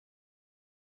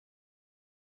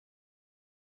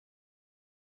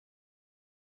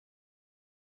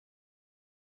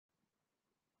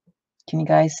Can you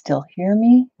guys still hear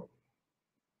me?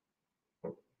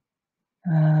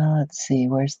 Let's see,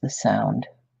 where's the sound?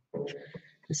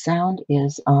 The sound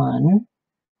is on.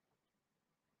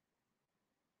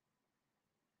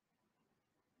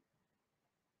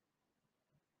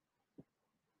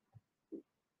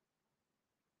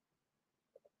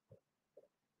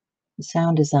 The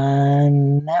sound is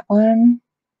on that one.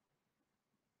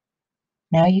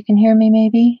 Now you can hear me,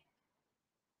 maybe?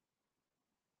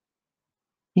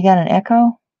 You got an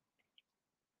echo?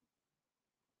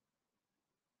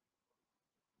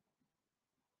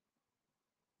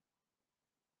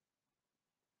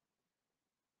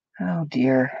 Oh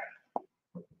dear.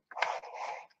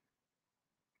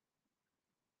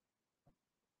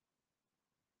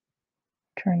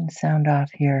 Turn the sound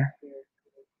off here.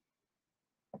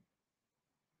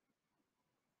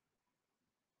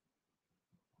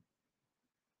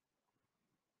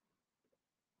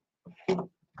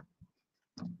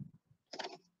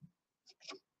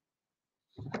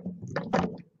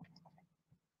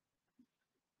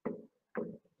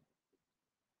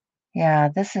 Yeah,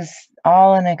 this is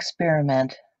all an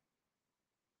experiment.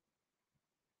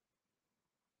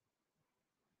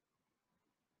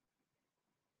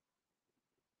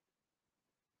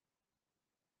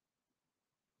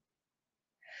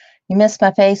 You missed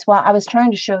my face? Well, I was trying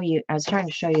to show you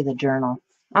the journal.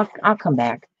 I'll come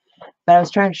back. But I was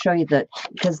trying to show you that,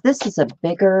 because this is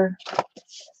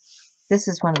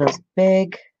one of those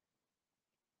big,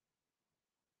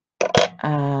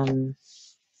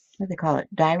 what do they call it?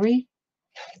 Diary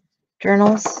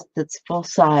journals that's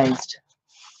full-sized.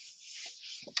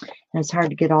 And it's hard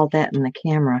to get all that in the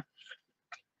camera.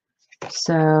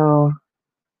 So,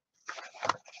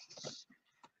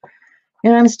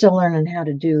 and I'm still learning how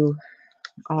to do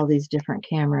all these different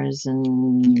cameras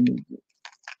and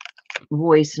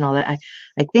voice and all that.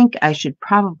 I think I should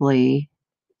probably,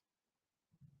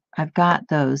 I've got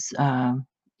those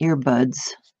earbuds.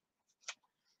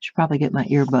 Should probably get my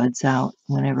earbuds out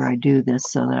whenever I do this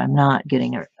so that I'm not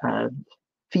getting a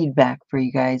feedback for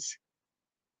you guys.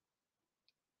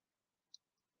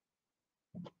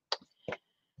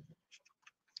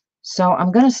 So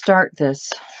I'm going to start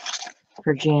this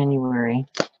for January.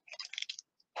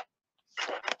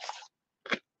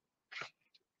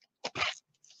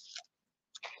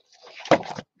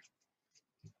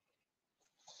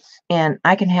 And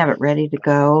I can have it ready to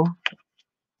go.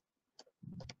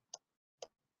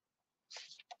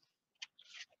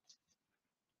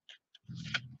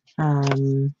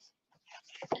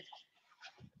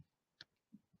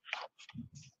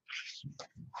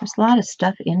 There's a lot of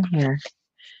stuff in here.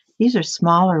 These are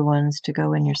smaller ones to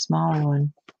go in your smaller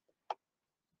one.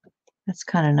 That's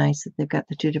kind of nice that they've got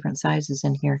the two different sizes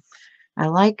in here. I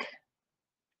like,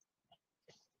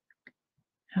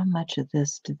 how much of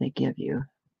this do they give you?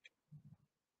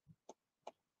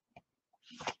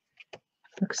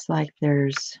 Looks like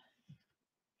there's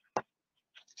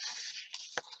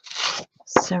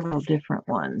several different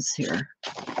ones here.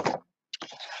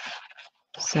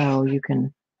 So you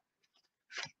can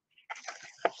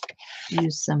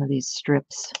use some of these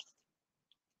strips.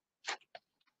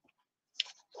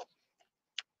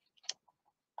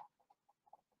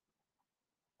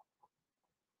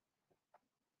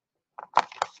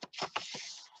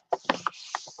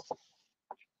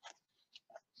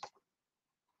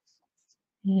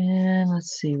 And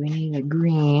let's see, we need a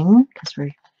green because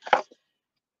we're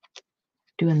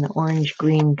doing the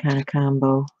orange-green kind of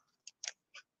combo.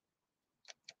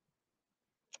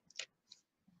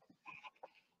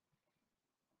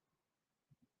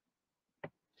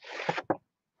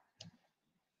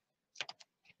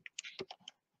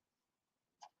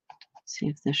 See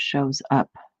if this shows up.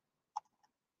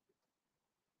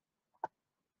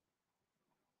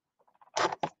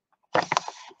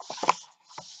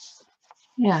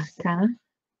 Yeah, kind of.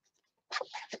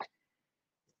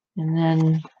 And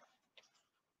then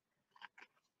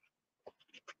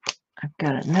I've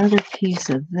got another piece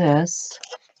of this.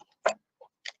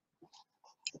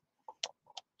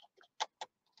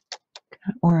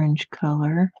 Got orange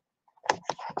color.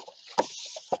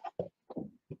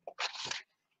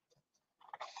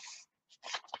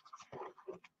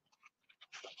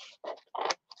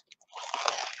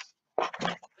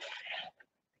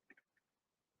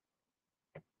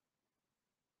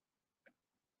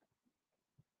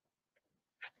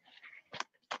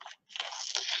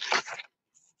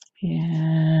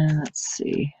 And let's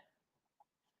see,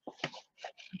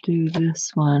 do this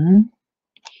one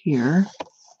here.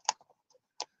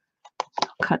 I'll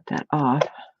cut that off.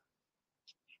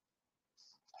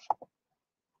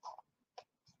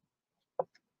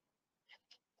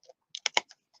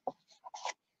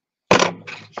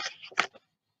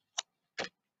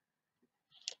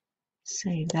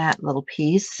 save that little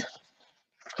piece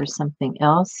for something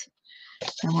else.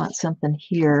 I want something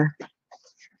here.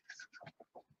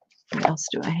 What else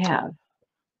do I have?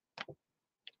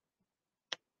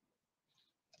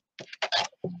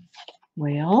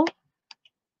 Well,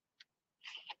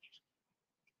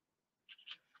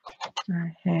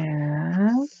 I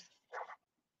have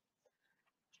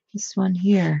this one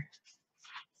here,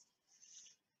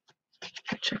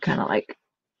 which I kind of like.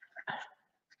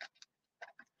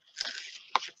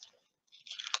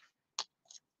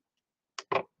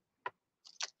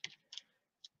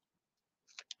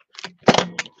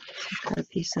 Cut a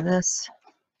piece of this.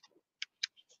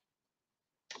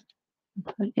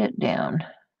 Put it down.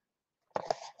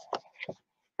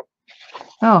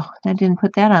 Oh, I didn't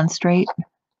put that on straight.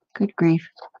 Good grief.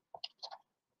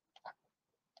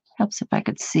 Helps if I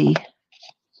could see.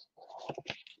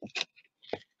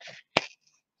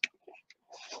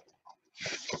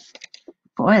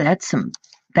 Boy, that's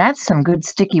some good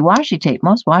sticky washi tape.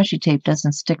 Most washi tape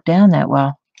doesn't stick down that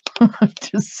well.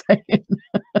 Just saying.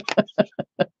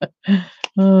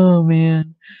 Oh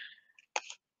man.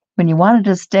 When you want it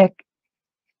to stick,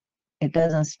 it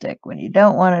doesn't stick. When you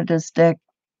don't want it to stick,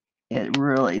 it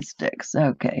really sticks.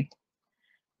 Okay.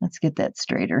 Let's get that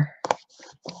straighter.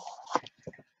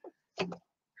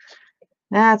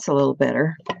 That's a little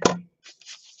better.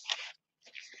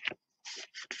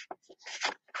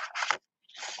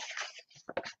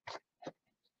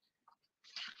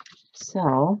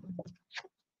 So,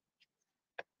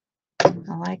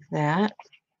 I like that.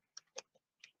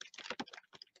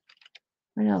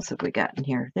 What else have we got in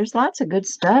here? There's lots of good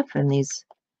stuff in these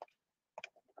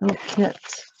little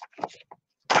kits.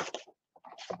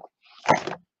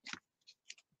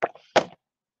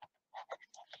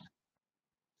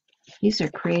 These are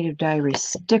Creative Diary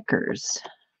stickers.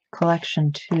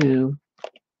 Collection 2.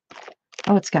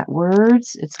 Oh, it's got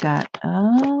words. It's got,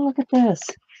 oh, look at this.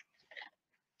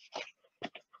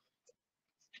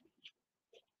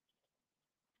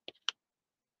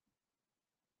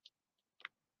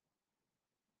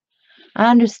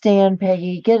 I understand,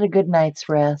 Peggy. Get a good night's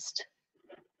rest.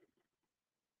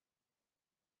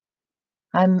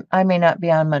 I may not be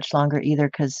on much longer either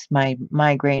because my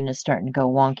migraine is starting to go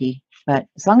wonky. But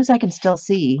as long as I can still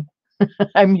see,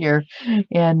 I'm here.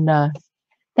 And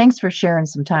thanks for sharing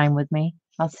some time with me.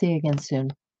 I'll see you again soon.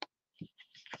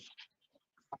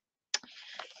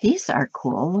 These are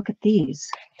cool. Look at these.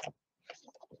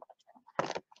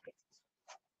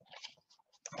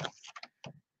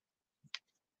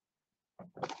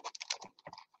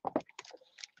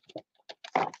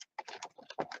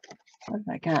 What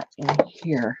have I got in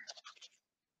here?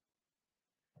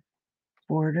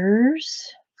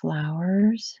 Borders,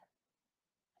 flowers.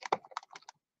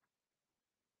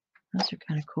 Those are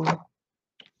kind of cool.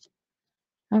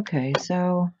 Okay,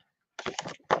 so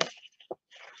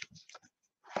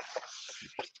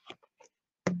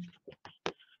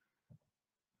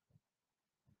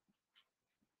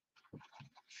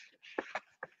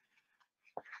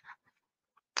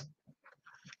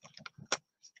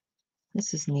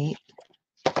this is neat.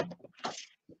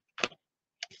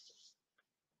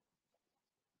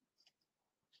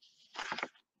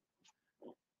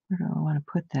 Where do I want to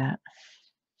put that?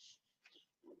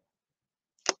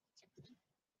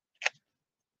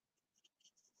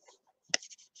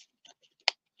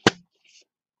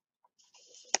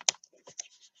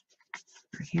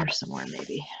 Or here somewhere,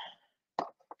 maybe.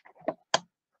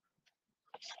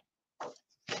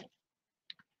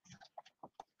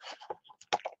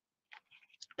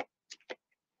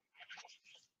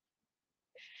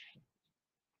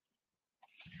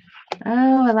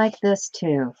 Oh, I like this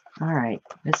too. All right,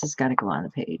 this has got to go on the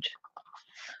page.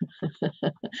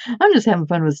 I'm just having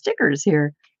fun with stickers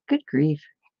here. Good grief.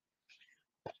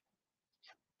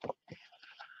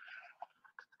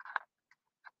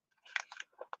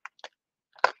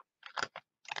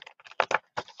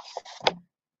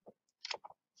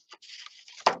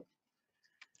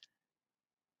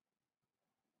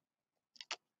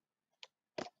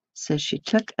 So she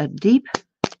took a deep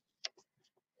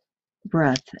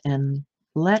breath and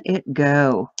let it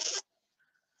go.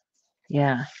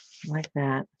 Yeah, like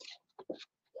that.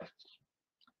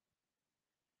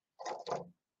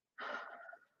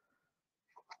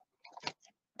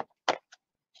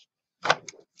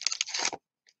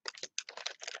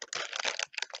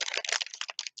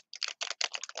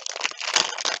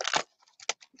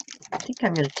 I think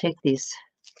I'm going to take these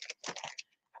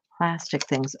plastic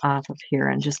things off of here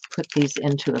and just put these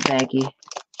into a baggie.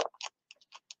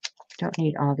 Don't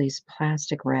need all these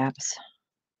plastic wraps.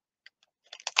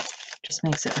 Just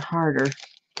makes it harder.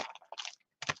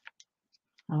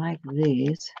 I like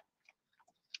these.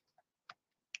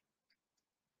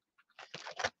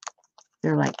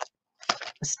 They're like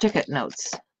stick-it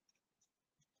notes,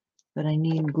 but I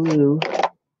need glue.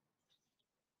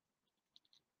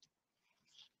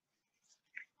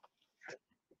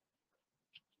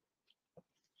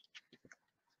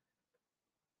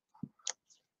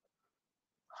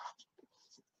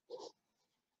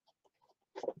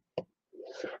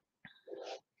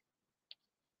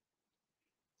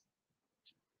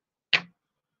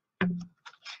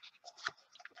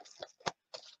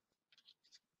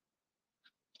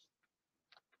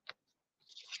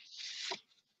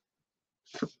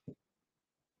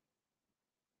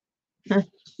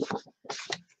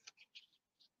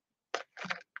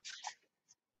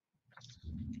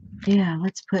 Yeah,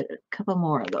 let's put a couple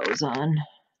more of those on.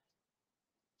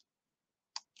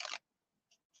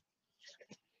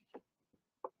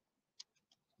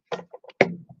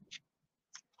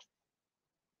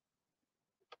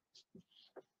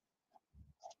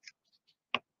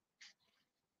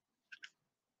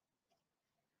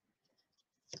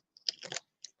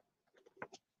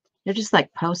 They're just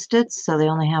like Post-its, so they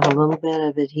only have a little bit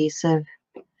of adhesive.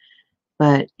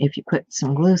 But if you put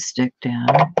some glue stick down,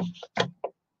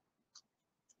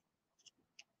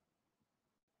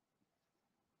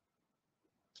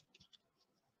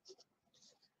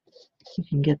 you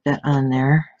can get that on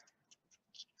there.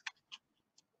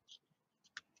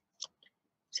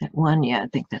 Is that one? Yeah, I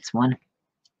think that's one.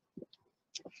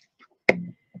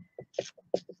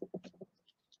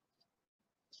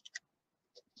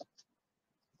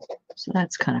 So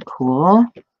that's kind of cool.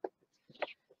 I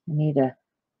need a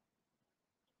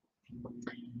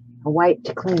wipe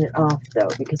to clean it off, though,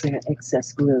 because I got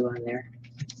excess glue on there.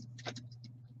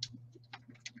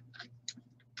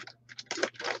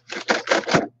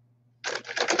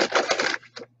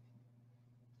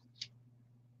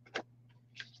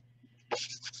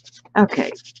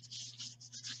 Okay.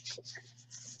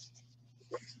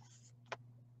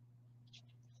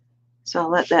 So I'll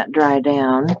let that dry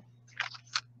down.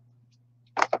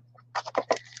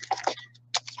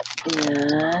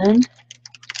 And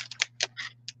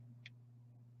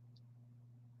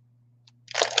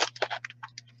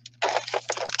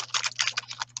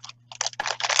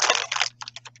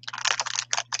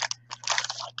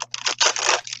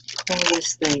pull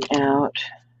this thing out.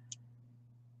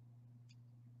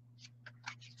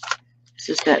 This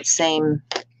is that same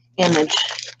image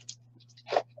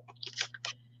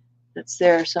that's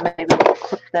there, so maybe we'll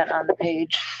clip that on the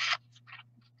page.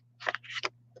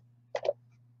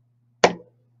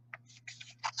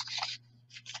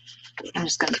 I'm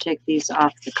just going to take these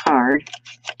off the card,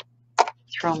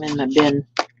 throw them in my bin.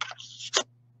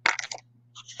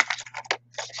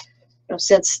 No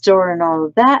sense storing all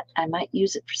of that. I might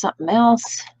use it for something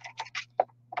else.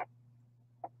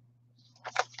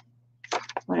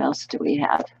 What else do we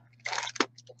have?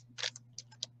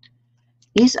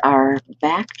 These are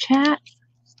back chat.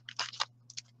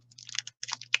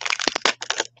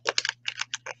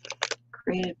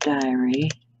 Creative diary.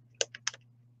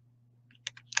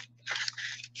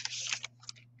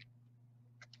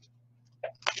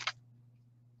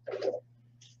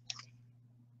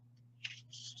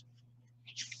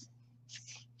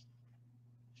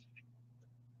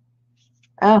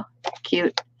 Oh,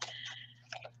 cute.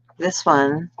 This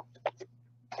one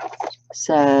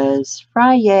says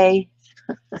Friday.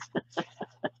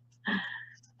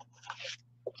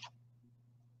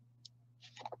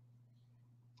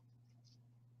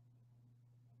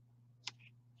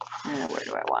 Where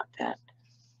do I want that?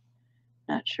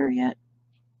 Not sure yet.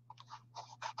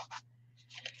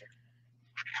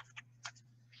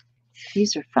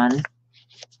 These are fun.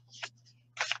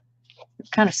 They're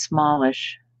kind of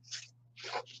smallish.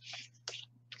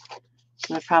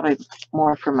 So they're probably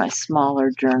more for my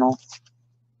smaller journal.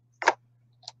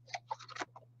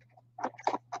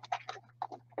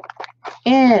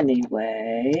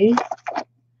 Anyway,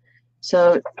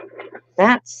 so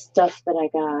that's stuff that I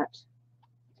got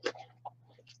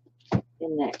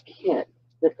in that kit.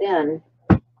 But then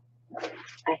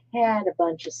I had a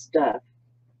bunch of stuff.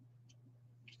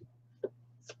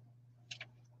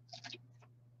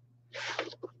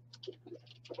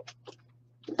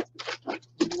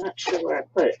 I'm not sure where I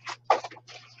put it.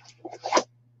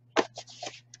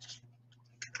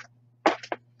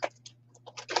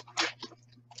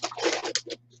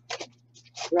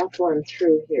 Ruffling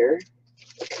through here.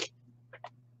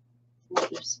 Oh,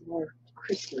 there's some more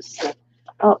Christmas stuff.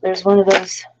 Oh, there's one of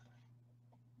those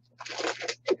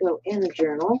to go in a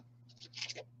journal.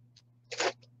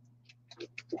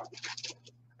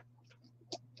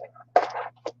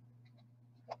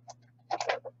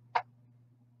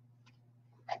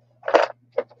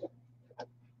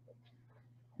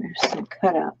 There's some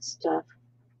cutout stuff.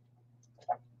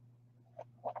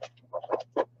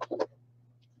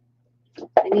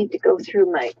 need to go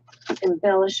through my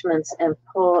embellishments and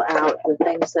pull out the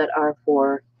things that are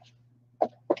for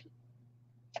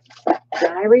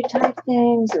diary type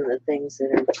things and the things that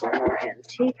are for more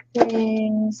antique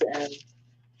things. And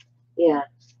yeah,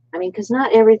 I mean, because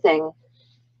not everything,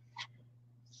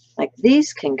 like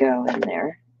these can go in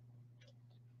there.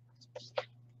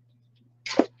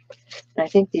 And I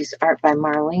think these Art by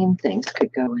Marlene things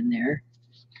could go in there.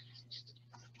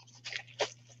 I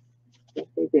think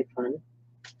they'd be fun.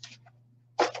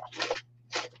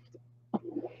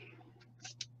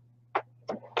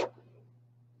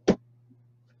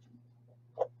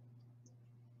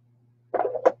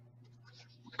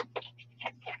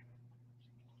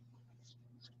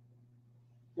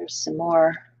 There's some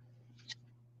more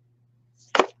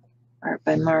Art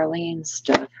by Marlene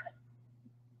stuff.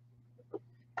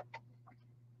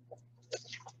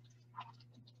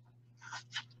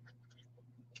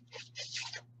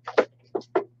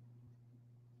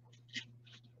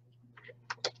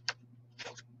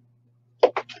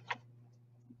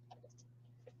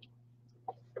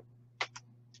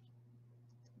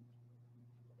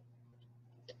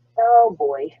 Oh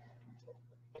boy.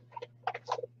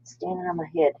 Standing on my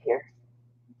head here.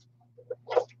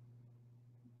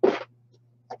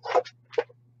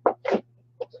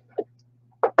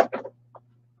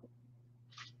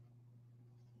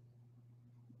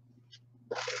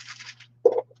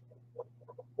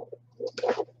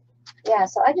 Yeah,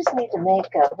 so I just need to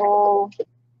make a whole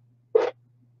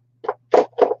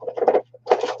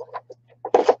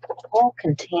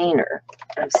container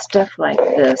of stuff like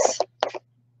this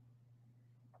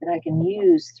that I can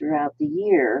use throughout the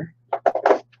year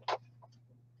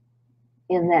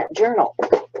in that journal.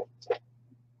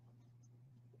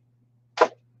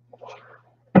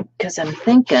 Because I'm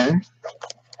thinking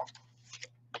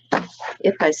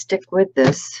if I stick with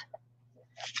this,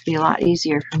 it'll be a lot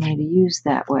easier for me to use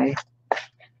that way.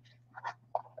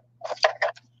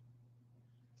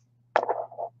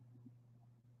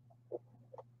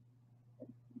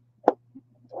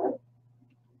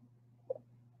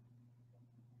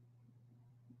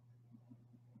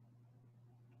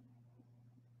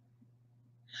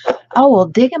 Oh, well,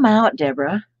 dig them out,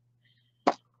 Deborah.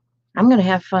 I'm going to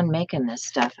have fun making this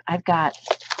stuff. I've got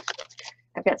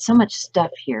so much stuff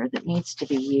here that needs to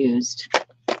be used.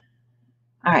 All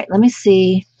right, let me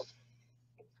see.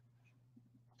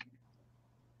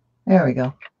 There we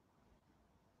go.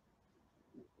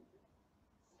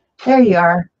 There you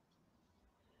are.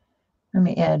 Let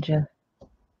me add you.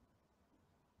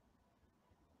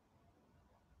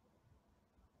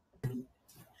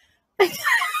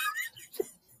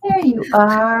 There you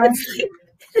are.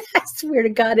 I swear to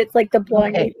God, it's like the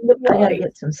blind. Okay, the blind. I gotta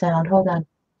get some sound. Hold on.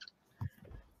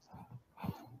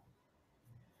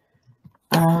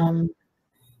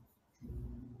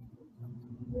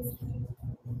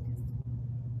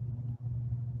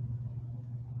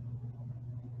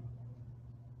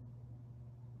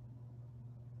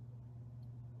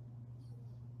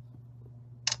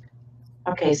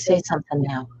 Okay, say something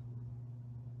now.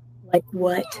 Like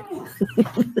what?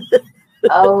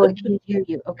 Oh, I can't hear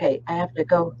you. Okay, I have to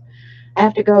go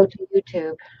to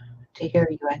YouTube to hear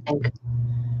you, I think.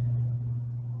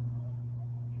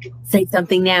 Say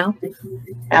something now.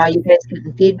 You guys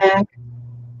getting feedback?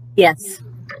 Yes.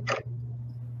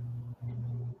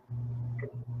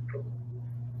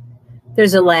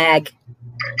 There's a lag.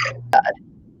 God.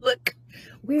 Look,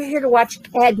 we're here to watch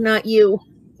Ted, not you.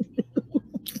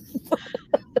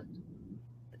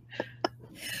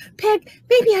 Peg,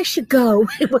 maybe I should go.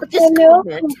 We'll just Hello,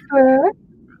 comment. Cooper.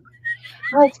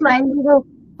 How's my little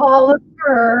ball of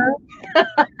fur?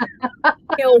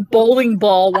 The old bowling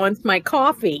ball wants my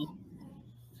coffee.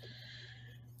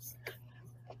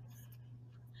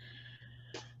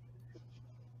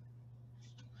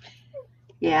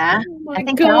 Yeah, oh I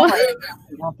think God.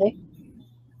 Don't they?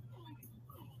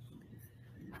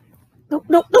 No.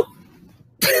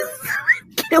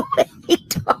 Get away,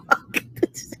 dog.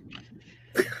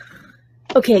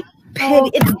 Okay, Peg,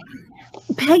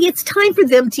 it's time for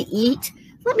them to eat.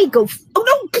 Let me go. Oh,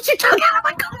 no, get your tongue out of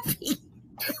my coffee.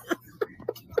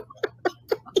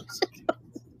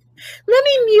 Let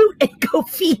me mute and go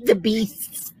feed the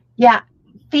beasts. Yeah,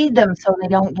 feed them so they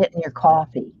don't get in your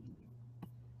coffee.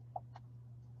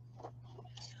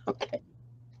 Okay.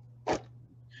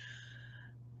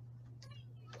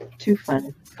 Too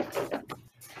fun.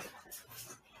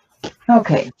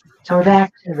 Okay, so we're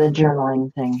back to the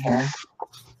journaling thing here.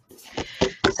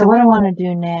 So what I want to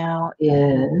do now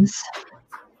is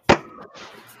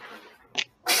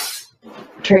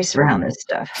trace around this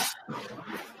stuff.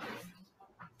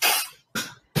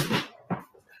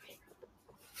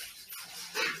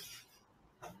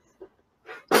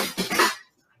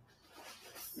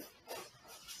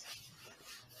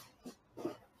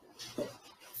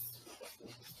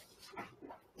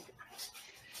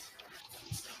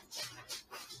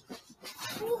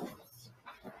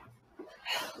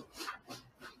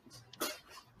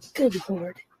 Good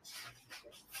Lord.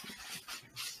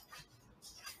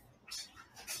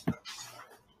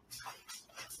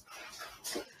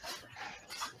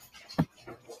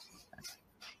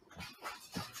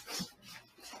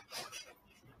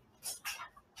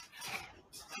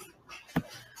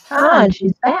 Ah, and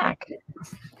she's back.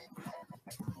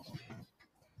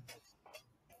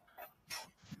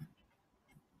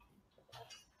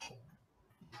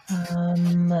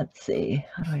 Let's see.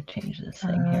 How do I change this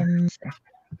thing here?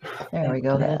 There we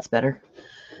go. That's better.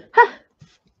 Huh.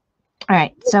 All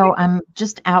right. So I'm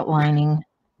just outlining.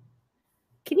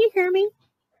 Can you hear me?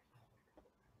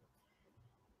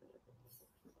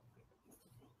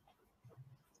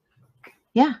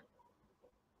 Yeah.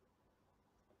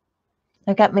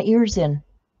 I got my ears in.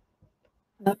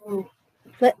 Oh,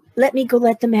 let me go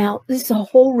let them out. This is a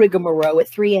whole rigmarole at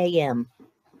 3 a.m.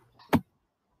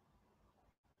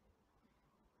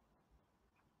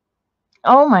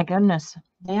 Oh my goodness.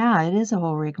 Yeah, it is a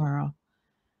whole rigmarole.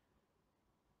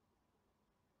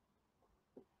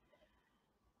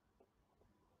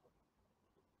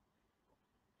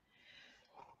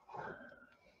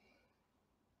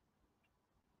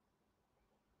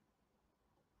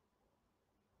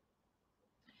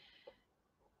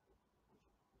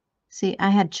 See,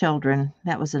 I had children.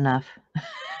 That was enough.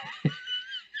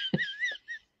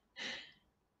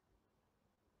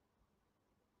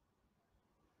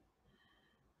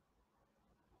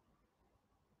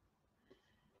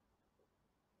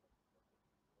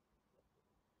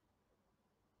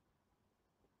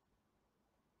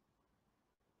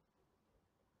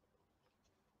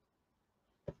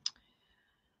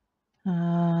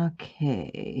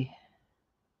 Okay.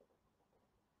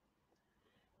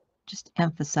 Just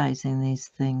emphasizing these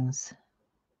things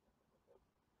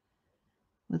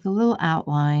with a little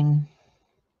outline.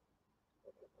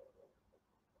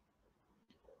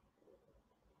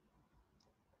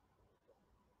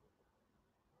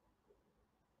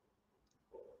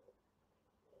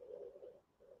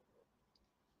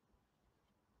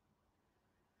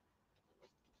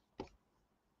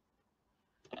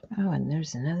 Oh, and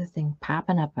there's another thing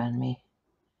popping up on me.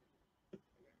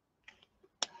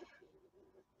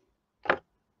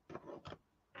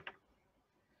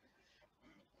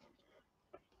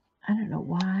 I don't know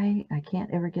why I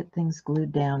can't ever get things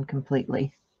glued down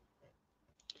completely.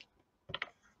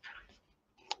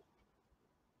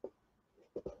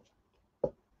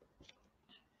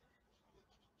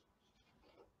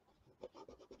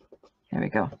 There we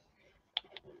go.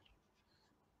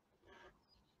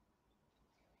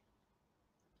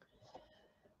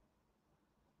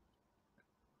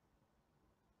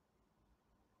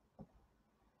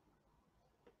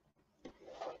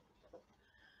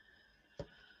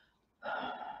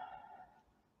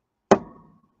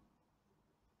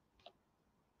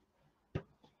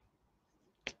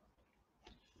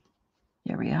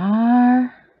 There we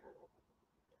are.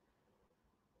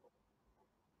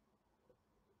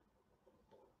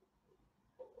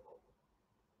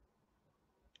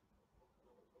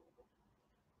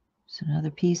 There's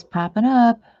another piece popping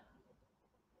up.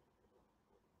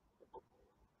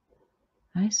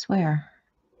 I swear.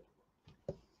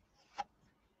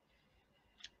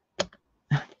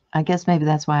 I guess maybe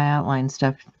that's why I outline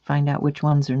stuff, find out which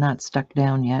ones are not stuck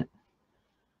down yet.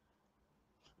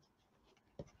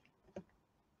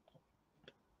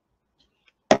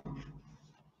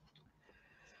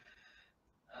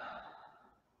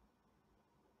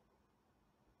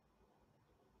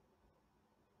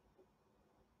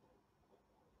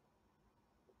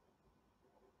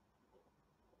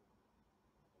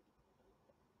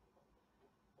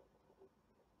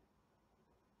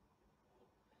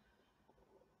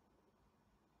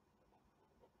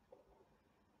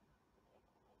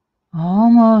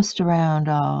 Almost around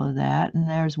all of that, and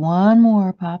there's one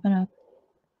more popping up.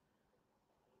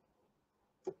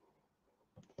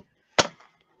 Let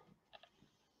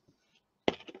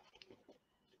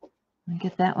me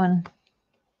get that one.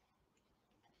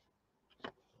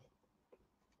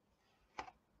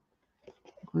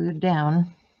 Glued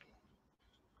down.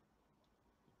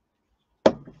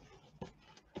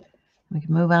 We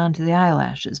can move on to the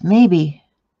eyelashes. Maybe.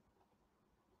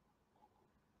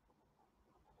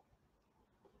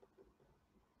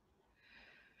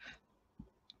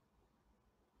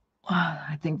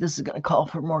 I think this is going to call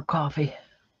for more coffee.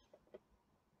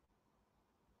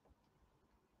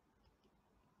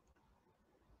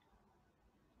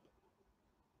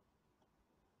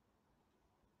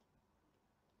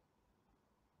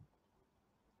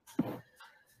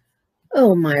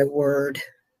 Oh, my word.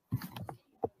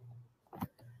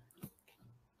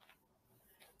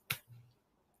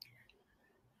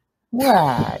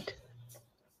 What?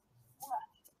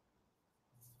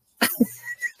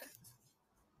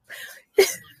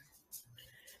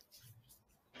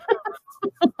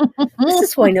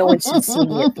 is why no one should see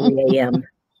me at 3 a.m.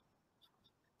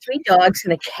 3 dogs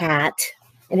and a cat,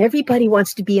 and everybody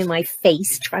wants to be in my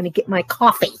face trying to get my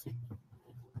coffee.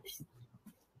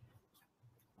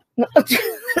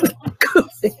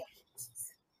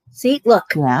 See, look.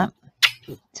 Yeah.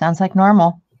 Sounds like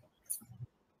normal.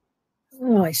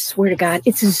 Oh, I swear to God,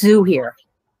 it's a zoo here.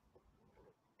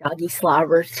 Doggy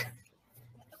slobbers.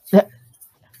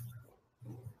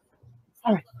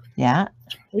 All right. Yeah.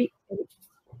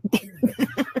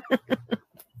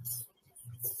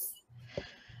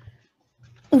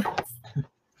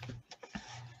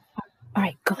 All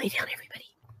right, go lay down, everybody.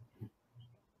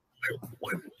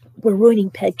 We're ruining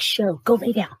Peg's show. Go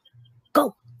lay down.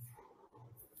 Go.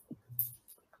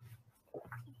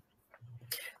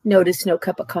 Notice no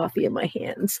cup of coffee in my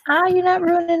hands. Ah, you're not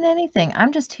ruining anything.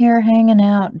 I'm just here hanging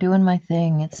out, doing my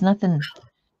thing. It's nothing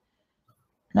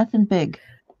big.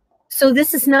 So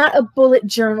this is not a bullet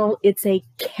journal. It's a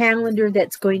calendar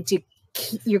that's going to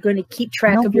you're going to keep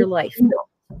track of your life.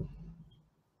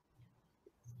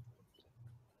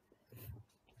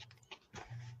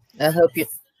 I hope you.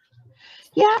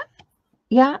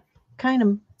 Yeah, kind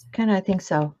of, I think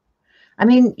so. I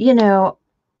mean, you know,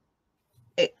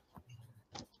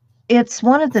 it's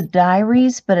one of the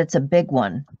diaries, but it's a big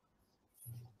one.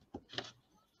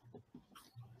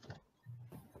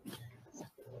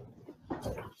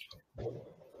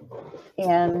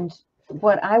 And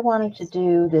what I wanted to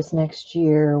do this next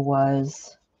year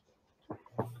was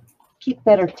keep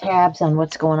better tabs on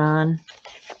what's going on.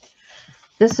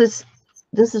 This is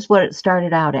what it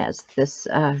started out as, this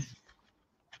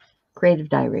creative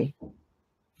diary.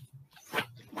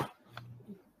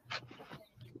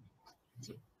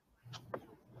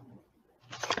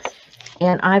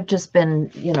 And I've just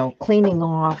been, you know, cleaning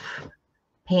off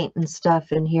paint and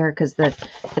stuff in here because the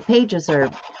pages are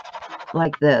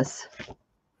like this.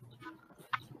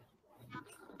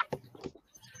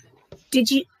 Did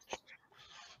you?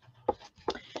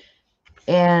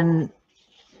 And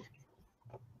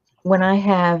when I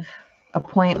have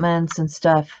appointments and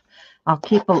stuff, I'll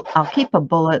keep a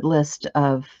bullet list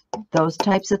of those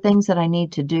types of things that I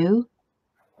need to do.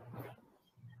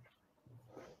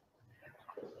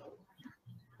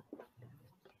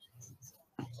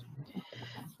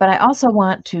 But I also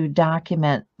want to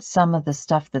document some of the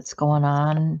stuff that's going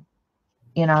on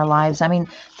in our lives. I mean,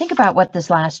 think about what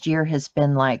this last year has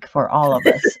been like for all of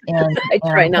us. And I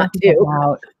try not to.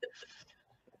 About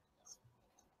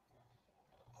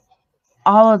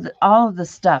all of the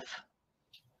stuff,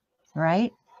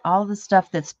 right? All the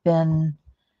stuff that's been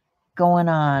going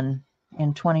on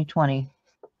in 2020.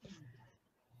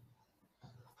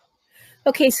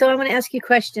 Okay, so I'm going to ask you a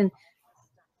question.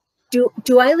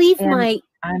 Do I leave my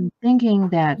I'm thinking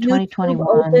that YouTube 2021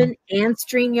 open and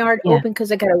StreamYard open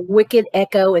because I got a wicked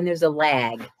echo and there's a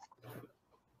lag?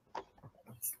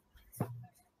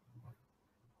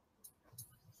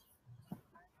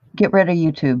 Get rid of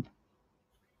YouTube.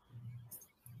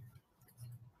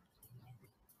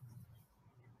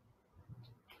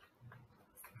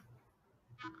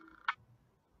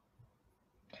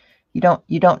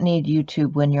 You don't need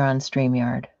YouTube when you're on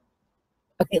StreamYard.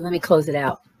 Okay, let me close it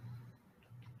out.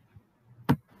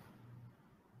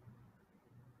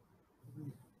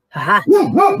 Haha.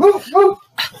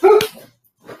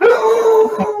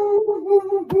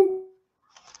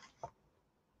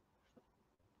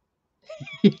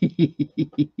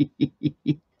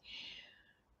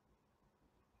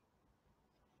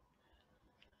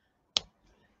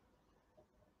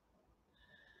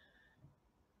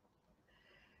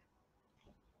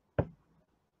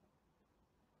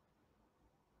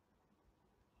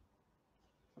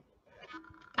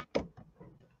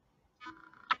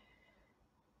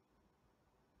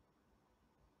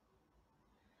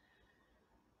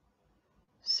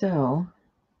 So,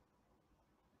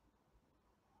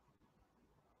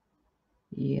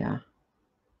 yeah.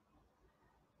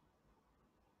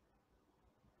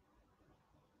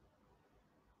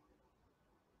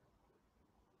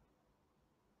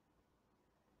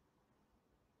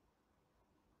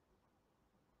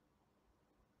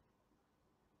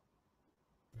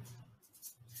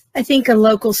 I think a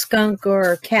local skunk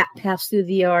or a cat passed through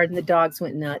the yard and the dogs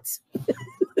went nuts.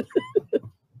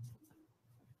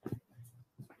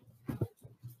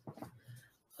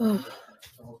 Oh.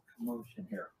 Commotion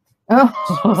here. Oh.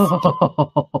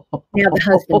 Now the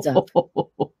husband's up.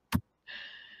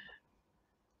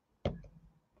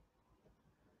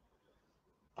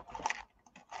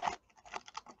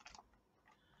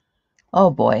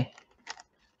 Oh boy.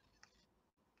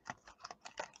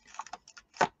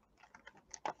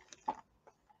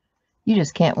 You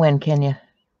just can't win, can you?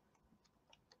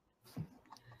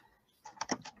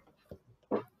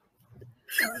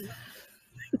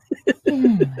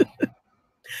 Anyway.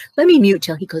 Let me mute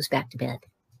till he goes back to bed.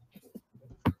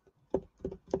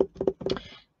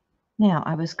 Now,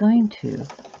 I was going to.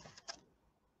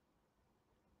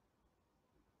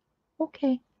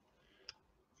 Okay.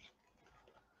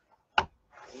 I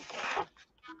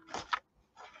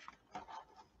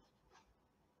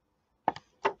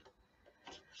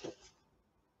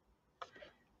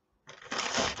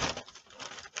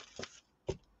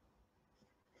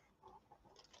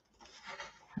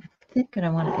think I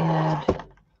want to add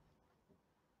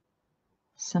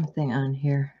something on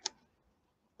here.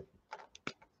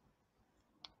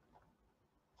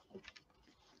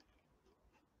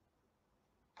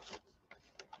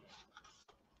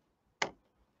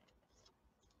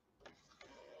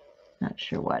 Not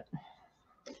sure what.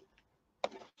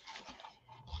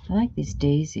 I like these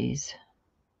daisies.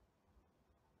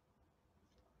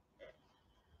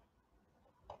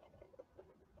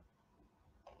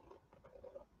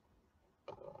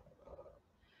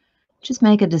 Just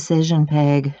make a decision,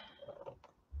 Peg.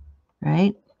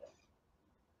 Right?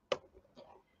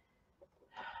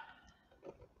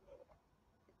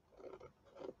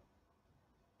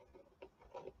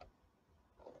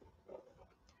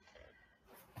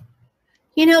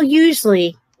 You know,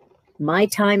 usually my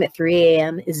time at 3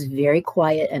 a.m. is very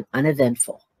quiet and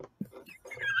uneventful.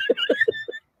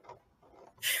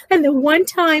 And the one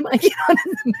time I get on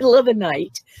in the middle of the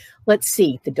night, let's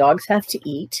see, the dogs have to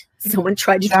eat. Someone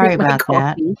tried to drink my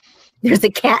coffee. There's a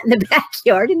cat in the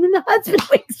backyard, and then the husband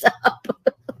wakes up.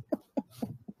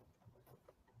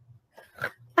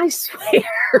 I swear,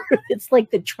 it's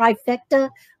like the trifecta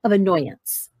of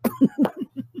annoyance.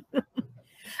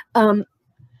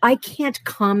 I can't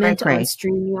comment on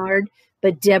StreamYard,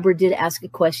 but Deborah did ask a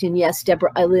question. Yes,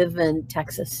 Deborah, I live in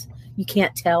Texas. You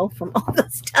can't tell from all the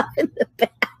stuff in the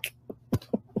back.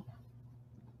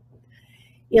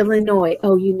 Illinois.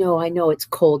 Oh, you know, I know it's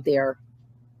cold there.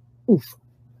 Oof.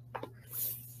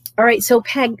 All right, so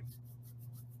Peg,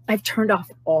 I've turned off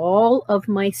all of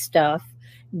my stuff,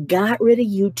 got rid of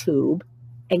YouTube,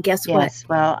 and guess what? Yes,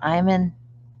 well, I'm in.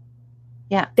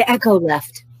 Yeah. The echo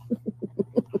left.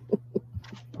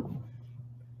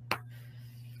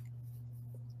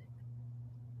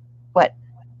 What?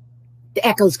 The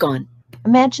echo's gone.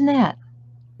 Imagine that.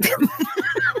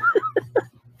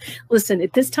 Listen,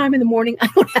 at this time in the morning, I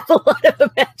don't have a lot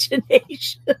of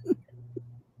imagination.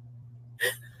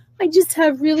 I just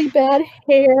have really bad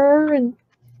hair and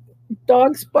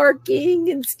dogs barking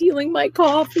and stealing my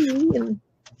coffee. And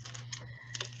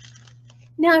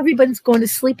now everybody's going to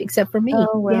sleep except for me.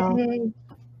 Oh, well. Yay.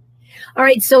 All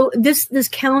right, so this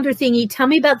calendar thingy, tell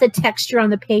me about the texture on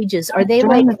the pages. Are they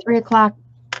Join like the 3 o'clock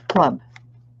club?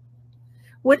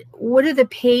 What are the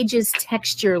pages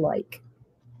texture like?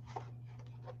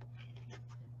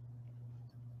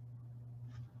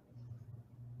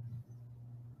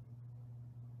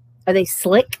 Are they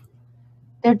slick?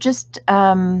 They're just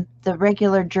the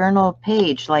regular journal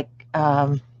page, like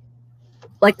the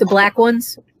black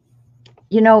ones.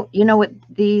 You know what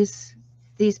these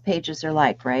pages are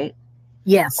like, right?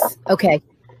 Yes. Okay.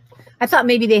 I thought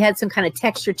maybe they had some kind of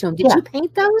texture to them. Did you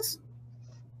paint those?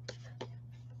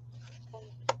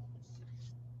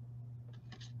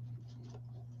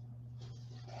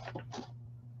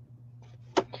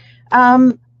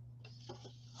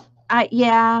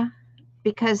 Yeah,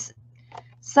 because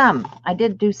I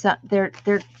did do some. They're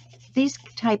these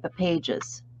type of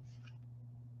pages.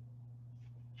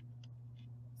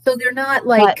 So they're not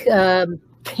like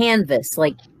canvas,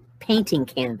 like painting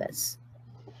canvas.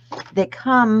 They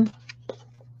come.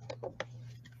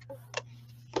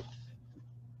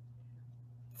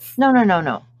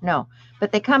 No.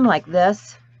 But they come like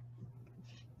this.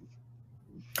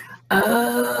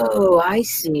 Oh, I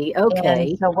see. Okay.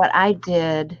 And so what I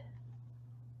did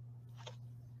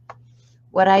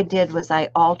was I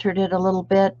altered it a little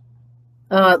bit.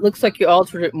 It looks like you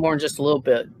altered it more than just a little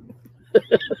bit.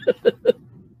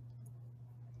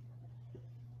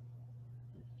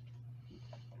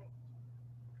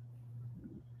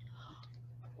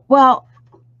 Well,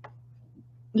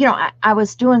 I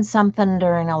was doing something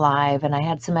during a live and I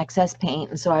had some excess paint.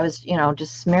 And so I was,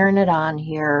 just smearing it on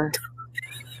here.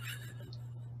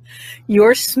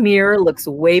 Your smear looks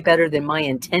way better than my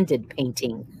intended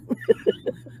painting.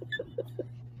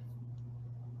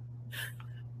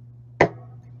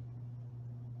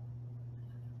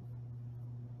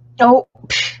 Oh,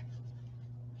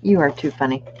 you are too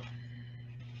funny.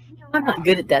 I'm not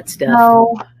good at that stuff.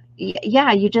 No,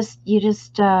 yeah, you just.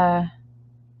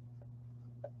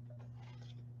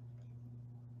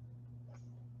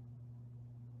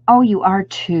 Oh, you are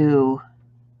too.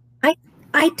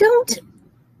 I don't.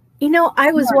 You know,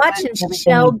 I was You are good watching at everything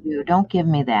Shell. you do. Don't give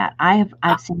me that. I've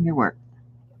seen your work.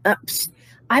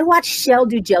 I watched Shell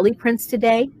do jelly prints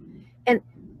today, and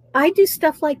I do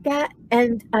stuff like that,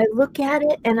 and I look at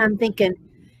it, and I'm thinking,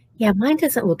 yeah, mine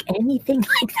doesn't look anything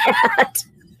like that.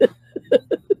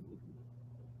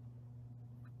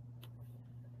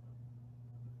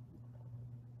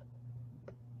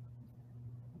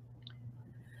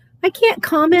 I can't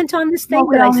comment on this thing, Well,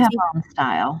 we but all have our own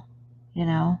style, you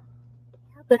know.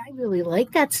 but I really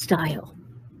like that style,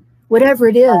 whatever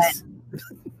it is.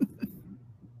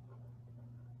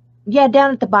 Yeah,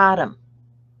 down at the bottom.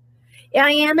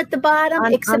 I am at the bottom,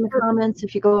 On except the for comments,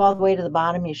 if you go all the way to the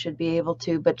bottom, you should be able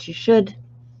to, but you should.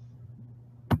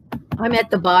 I'm at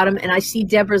the bottom, and I see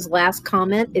Deborah's last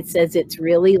comment. It says it's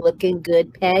really looking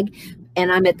good, Peg,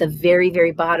 and I'm at the very,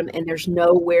 very bottom, and there's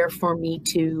nowhere for me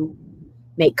to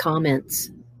make comments.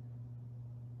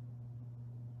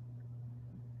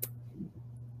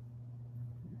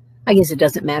 I guess it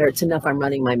doesn't matter. It's enough I'm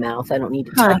running my mouth. I don't need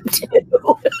to type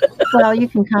too. Well, you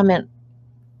can comment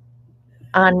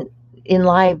in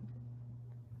live.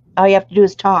 All you have to do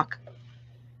is talk.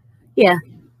 Yeah.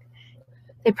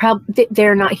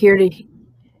 They're not here to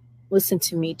listen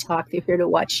to me talk. They're here to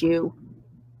watch you.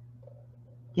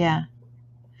 Yeah.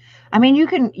 I mean, you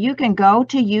can go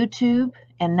to YouTube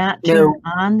and not turn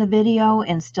on the video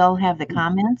and still have the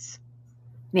comments.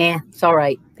 Nah, it's all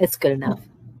right. It's good enough.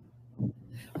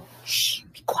 Shh,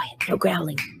 be quiet. No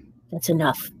growling. That's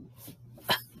enough.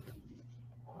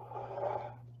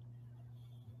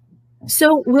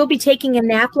 So we'll be taking a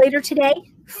nap later today.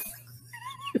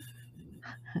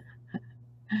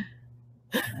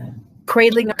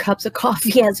 Cradling our cups of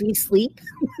coffee as we sleep.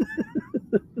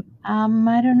 I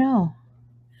don't know.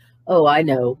 Oh, I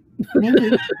know.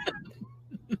 Maybe.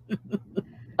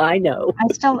 I know.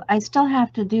 I still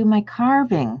have to do my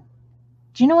carving.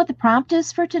 Do you know what the prompt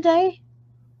is for today?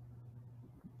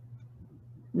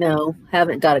 No,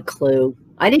 haven't got a clue.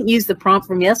 I didn't use the prompt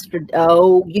from yesterday.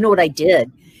 Oh, you know what I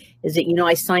did? Is that,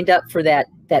 I signed up for that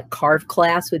carve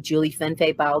class with Julie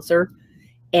Fenfey Bowser.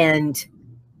 And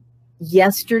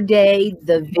yesterday,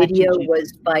 the video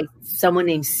was by someone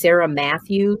named Sarah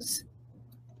Matthews.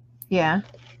 Yeah.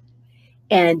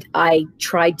 And I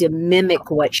tried to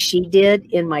mimic what she did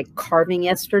in my carving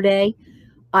yesterday.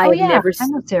 I know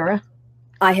Sarah.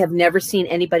 I have never seen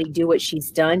anybody do what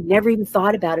she's done. Never even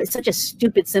thought about it. It's such a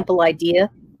stupid, simple idea.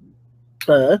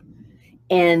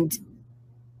 And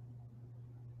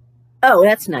oh,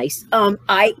 that's nice.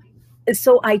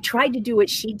 So I tried to do what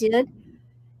she did.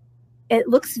 It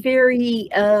looks very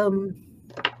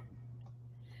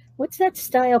what's that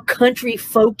style? Country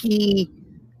folky.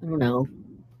 I don't know.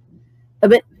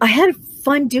 But I had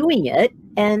fun doing it,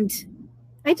 and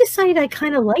I decided I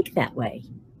kind of like that way.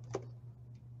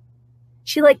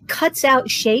 She cuts out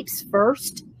shapes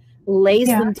first, lays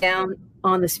them down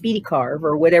on the Speedy Carve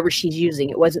or whatever she's using.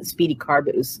 It wasn't Speedy Carve,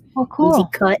 it was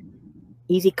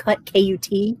Easy Cut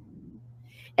KUT.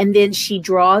 And then she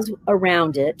draws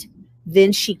around it.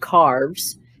 Then she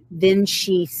carves. Then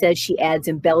she says she adds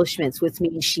embellishments, which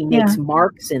means she makes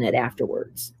marks in it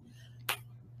afterwards.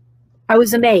 I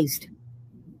was amazed.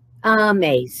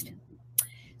 Amazed.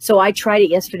 So I tried it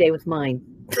yesterday with mine.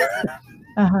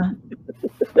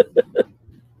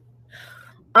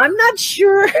 I'm not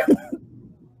sure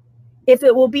if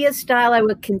it will be a style I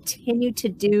would continue to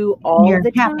do all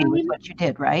the time. You're happy with what you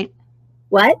did, right?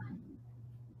 What?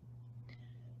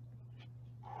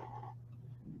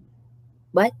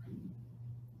 What?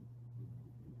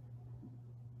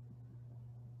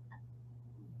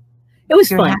 It was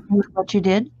fun. Happy with what you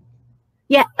did?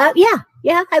 Yeah.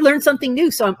 Yeah. I learned something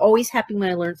new. So I'm always happy when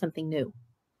I learn something new.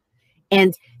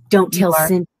 And don't tell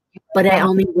Cindy, but I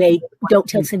only made, don't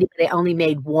tell Cindy, but I only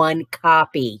made one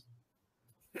copy.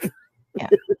 Yeah.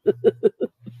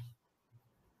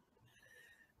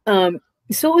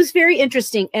 So it was very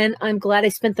interesting. And I'm glad I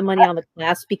spent the money on the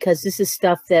class because this is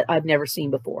stuff that I've never seen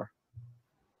before.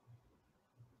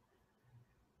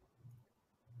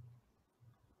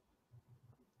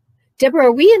 Deborah,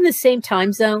 are we in the same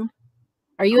time zone?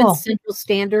 Are you in Central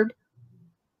Standard?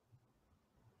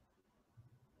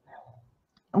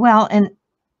 Well, and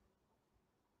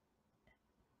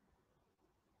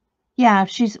yeah,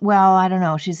 I don't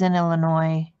know. She's in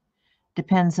Illinois.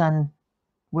 Depends on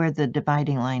where the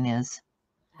dividing line is.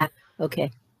 Okay.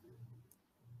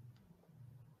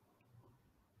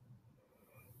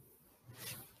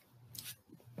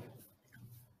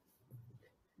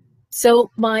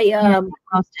 So my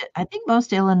I think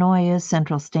most Illinois is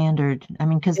Central Standard. I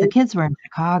mean, because the kids were in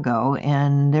Chicago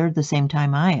and they're the same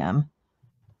time I am.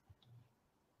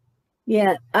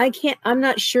 Yeah, I'm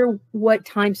not sure what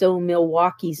time zone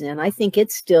Milwaukee's in. I think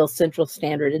it's still Central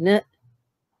Standard, isn't it?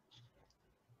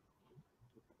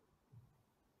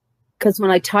 Because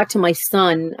when I talk to my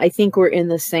son, I think we're in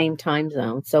the same time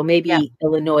zone. So maybe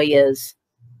Illinois is.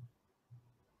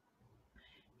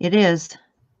 It is.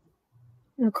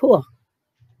 Oh, cool.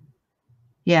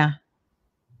 Yeah.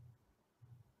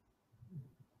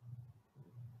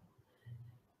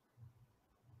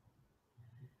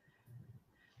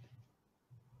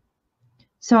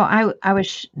 So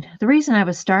the reason I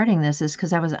was starting this is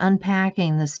because I was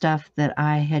unpacking the stuff that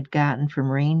I had gotten from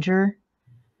Ranger.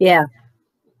 Yeah.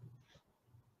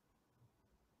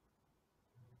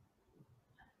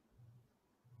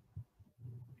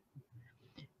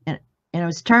 And I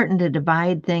was starting to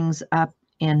divide things up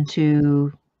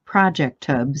into project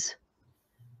tubs,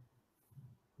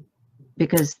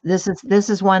 because this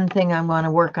is one thing I want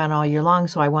to work on all year long.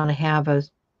 So I want to have a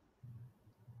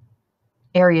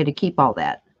area to keep all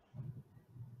that.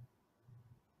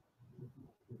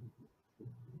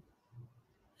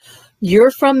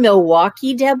 You're from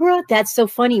Milwaukee, Deborah? That's so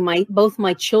funny. Both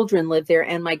my children live there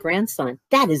and my grandson.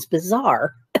 That is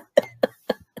bizarre.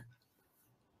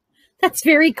 That's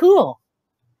very cool.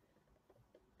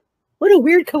 What a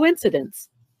weird coincidence.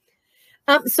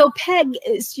 So Peg,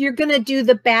 you're going to do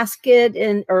the basket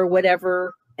or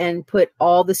whatever and put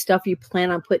all the stuff you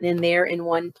plan on putting in there in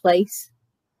one place?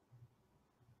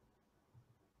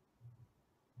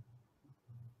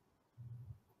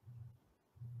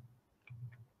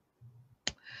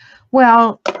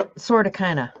 Well, sort of,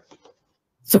 kind of.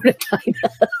 Sort of, kind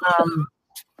of.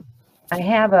 I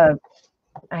have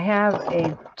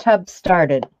a tub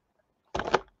started.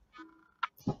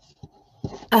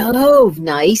 Oh,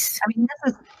 nice. I mean,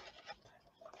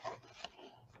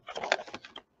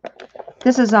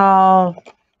 this is all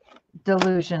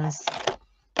Delusions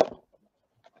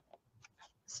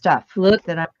stuff. Look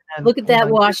that I'm gonna, look at that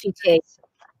washi tape.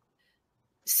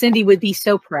 Cindy would be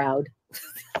so proud.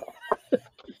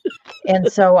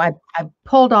 And so I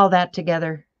pulled all that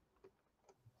together.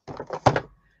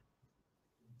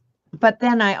 But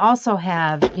then I also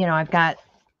have, I've got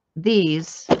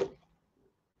these,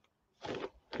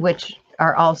 which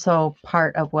are also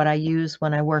part of what I use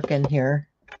when I work in here.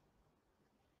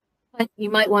 You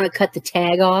might want to cut the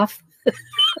tag off.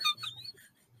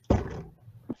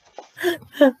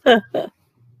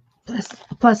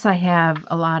 Plus I have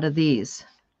a lot of these.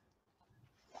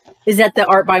 Is that the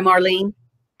art by Marlene?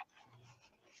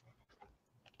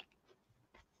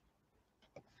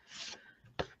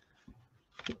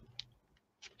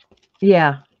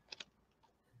 Yeah.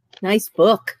 Nice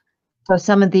book. So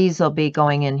some of these will be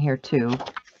going in here too.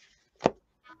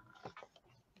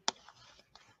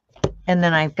 And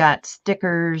then I've got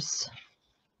stickers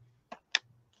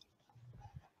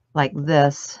like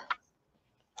this.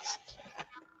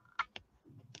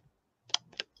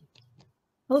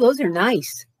 Oh, those are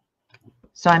nice.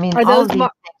 So, I mean, all of these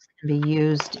things can be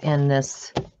used in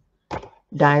this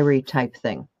diary type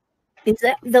thing. Is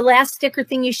that the last sticker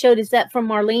thing you showed? Is that from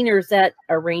Marlene or is that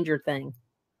a Ranger thing?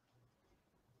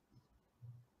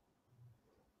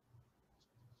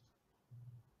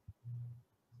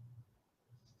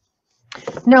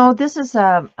 No, this is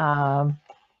from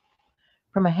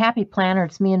a Happy Planner.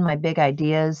 It's me and my big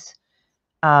ideas.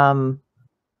 I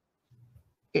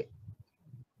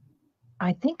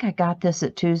think I got this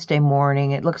at Tuesday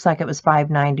morning. It looks like it was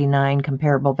 $5.99,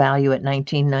 comparable value at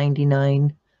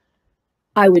 $19.99.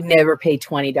 I would never pay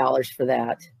 $20 for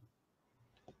that.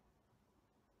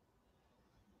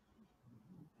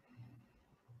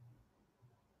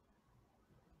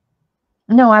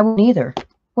 No, I wouldn't either.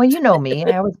 Well, you know me.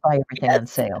 I always buy everything on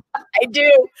sale. I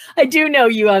do. I do know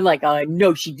you. I'm like, oh,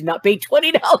 no, she did not pay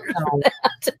 $20 for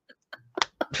that.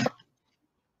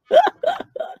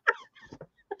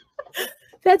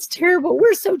 That's terrible.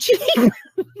 We're so cheap.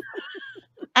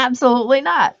 Absolutely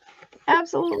not.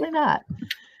 Absolutely not.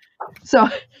 So,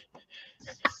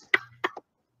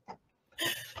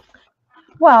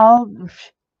 well,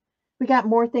 we got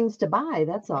more things to buy.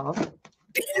 That's all.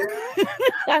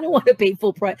 I don't want to pay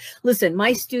full price. Listen,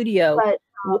 my studio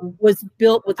was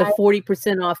built with a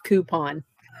 40% off coupon.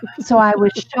 So I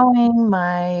was showing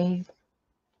my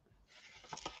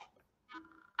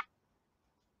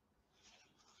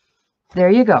there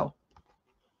you go.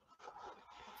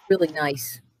 Really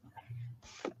nice.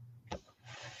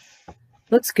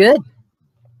 Looks good.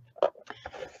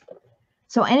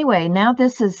 So anyway, now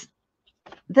this is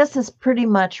pretty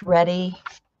much ready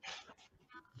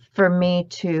for me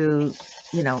to,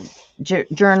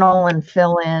 journal and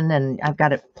fill in, and I've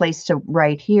got a place to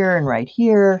write here and write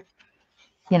here,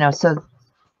 so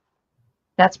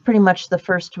That's pretty much the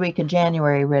first week of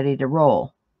January ready to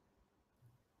roll.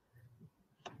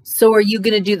 So are you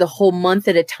going to do the whole month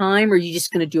at a time, or are you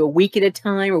just going to do a week at a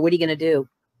time, or what are you going to do?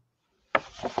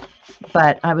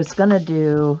 But I was going to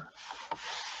do,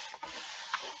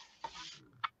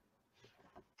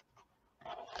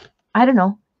 I don't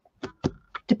know.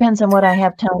 Depends on what I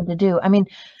have time to do. I mean,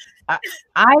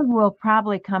 I will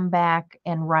probably come back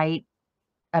and write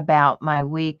about my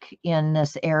week in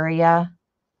this area.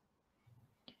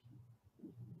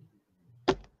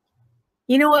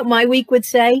 You know what my week would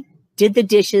say? Did the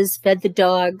dishes, fed the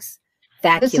dogs,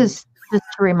 vacuumed. This is just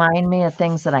to remind me of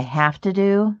things that I have to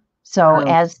do. So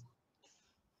as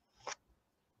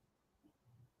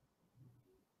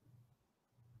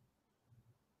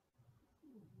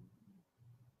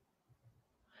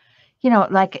you know,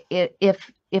 like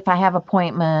if I have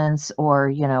appointments or,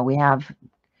 you know, we have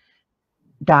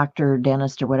doctor,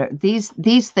 dentist or whatever, these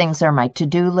things are my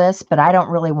to-do list, but I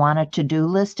don't really want a to-do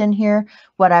list in here.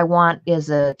 What I want is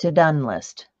a to-done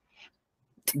list.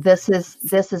 This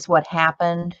is what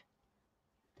happened.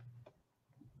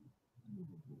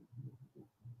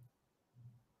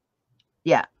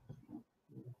 Yeah.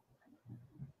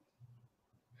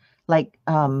 Like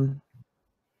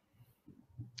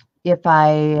if I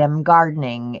am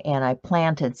gardening and I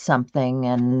planted something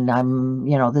and I'm,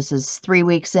 you know, this is 3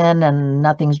 weeks in and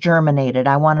nothing's germinated,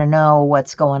 I want to know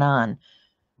what's going on.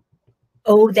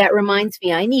 Oh, that reminds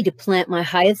me, I need to plant my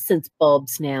hyacinth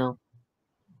bulbs now.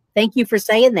 Thank you for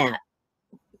saying that.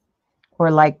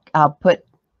 Or like I'll put,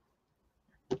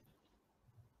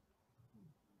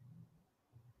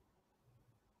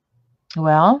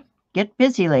 well, get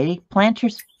busy, lady. Plant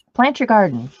your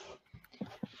garden.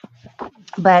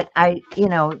 But I, you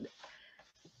know,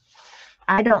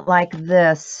 I don't like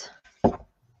this.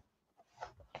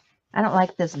 I don't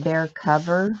like this bare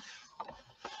cover.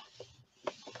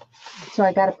 So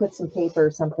I got to put some paper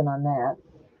or something on that.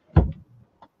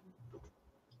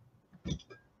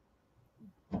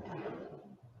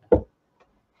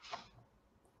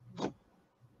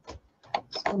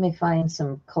 So let me find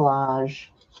some collage,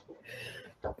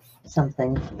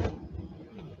 something.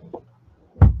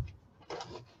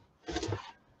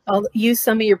 I'll use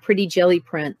some of your pretty jelly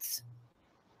prints.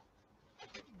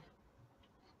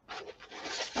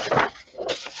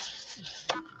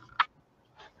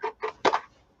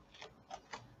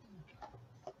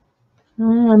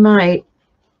 I might.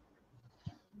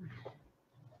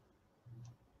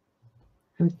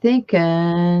 I'm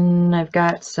thinking I've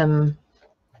got some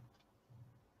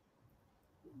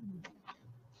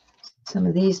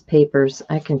of these papers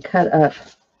I can cut up.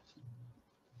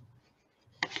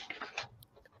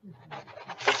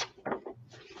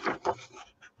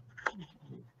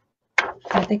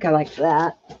 I think I like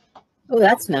that. Oh,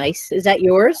 that's nice. Is that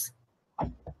yours?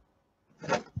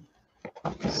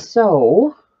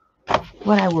 So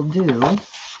what I will do,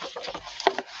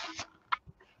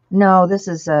 no, this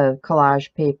is a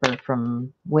collage paper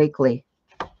from Wakely.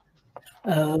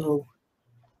 Oh.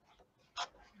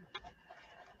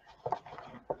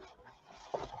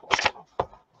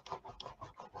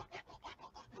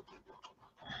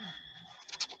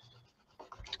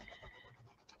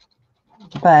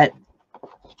 But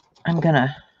I'm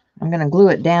gonna glue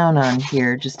it down on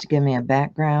here just to give me a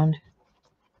background.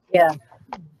 Yeah.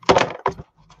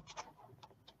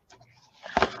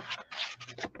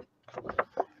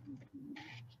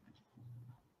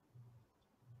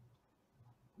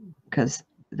 Because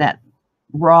that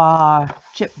raw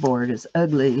chipboard is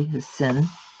ugly as sin.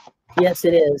 Yes,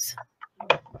 it is.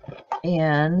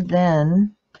 And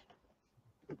then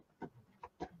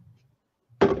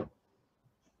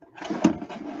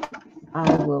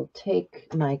I will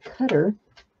take my cutter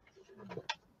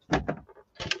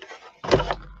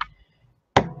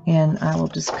and I will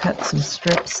just cut some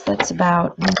strips. That's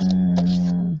about,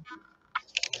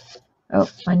 oh,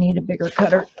 I need a bigger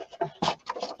cutter.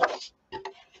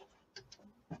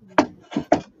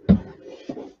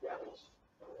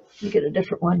 Let me get a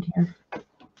different one here.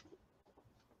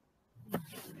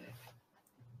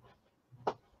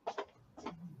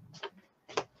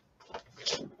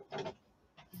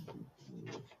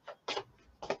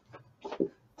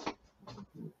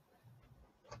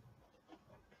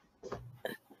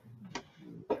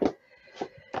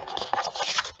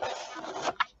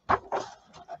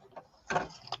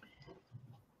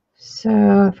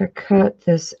 So if I cut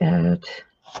this at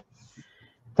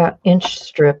about inch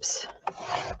strips,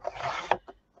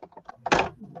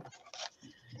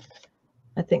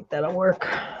 I think that'll work.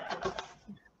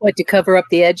 What, to cover up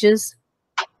the edges?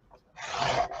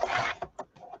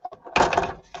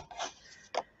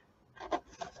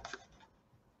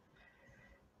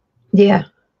 Yeah.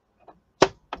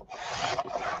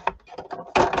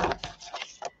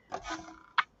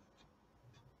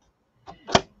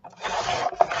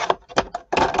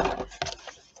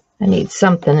 I need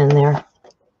something in there.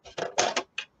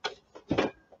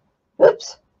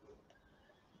 Oops.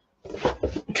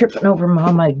 Tripping over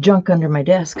all my junk under my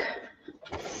desk.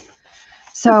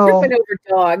 So Tripping over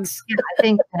dogs. yeah, I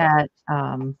think that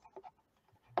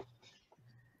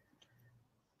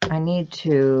I need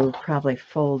to probably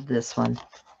fold this one.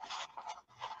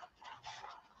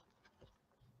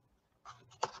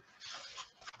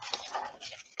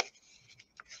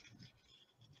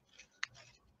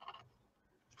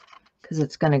 Because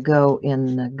it's going to go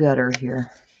in the gutter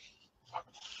here.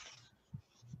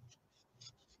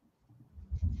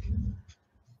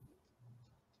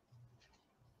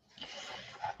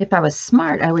 If I was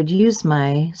smart, I would use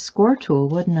my score tool,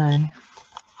 wouldn't I?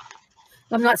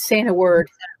 I'm not saying a word.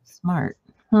 Smart.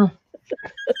 Huh.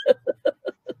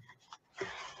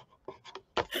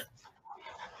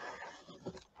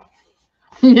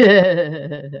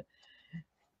 Yeah.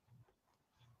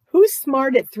 Who's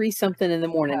smart at 3-something in the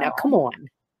morning? Now, come on.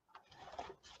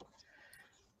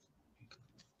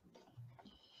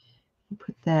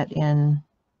 Put that in.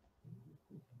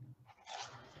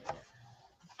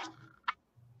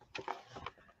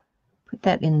 Put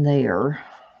that in there.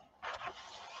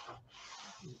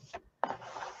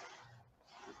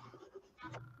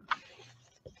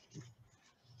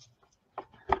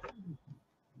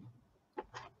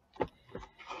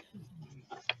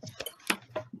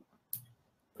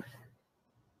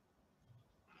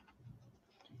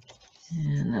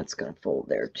 And that's going to fold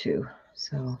there too.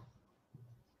 So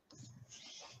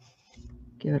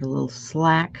give it a little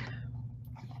slack.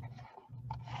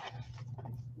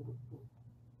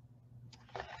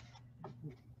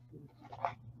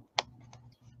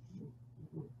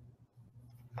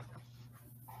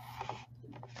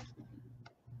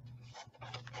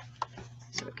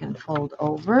 So it can fold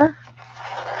over.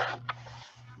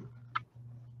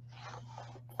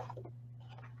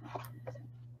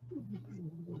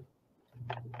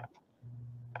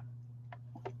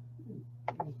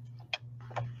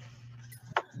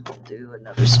 We'll do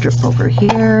another strip over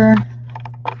here.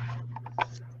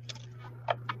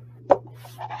 I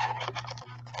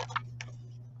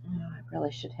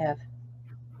really should have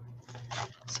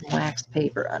some wax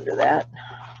paper under that.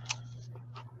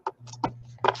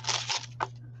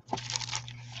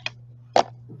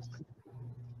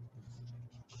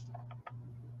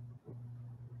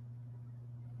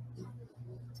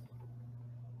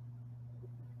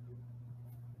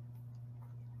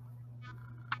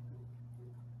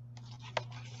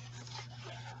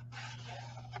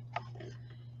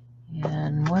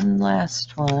 And one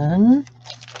last one.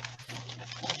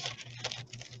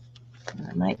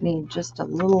 I might need just a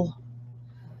little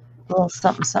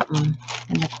something something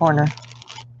in the corner.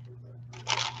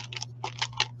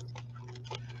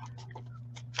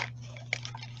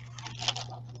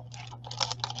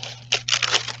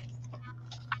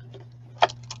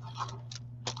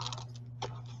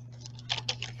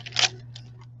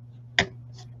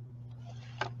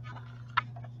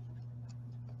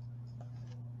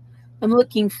 I'm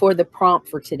looking for the prompt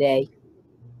for today.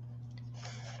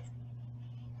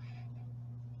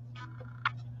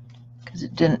 Because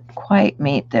it didn't quite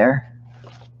meet there.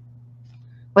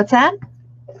 What's that?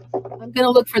 I'm going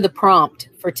to look for the prompt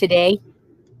for today.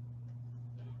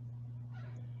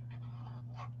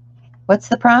 What's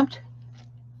the prompt?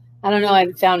 I don't know. I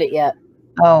haven't found it yet.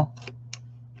 Oh.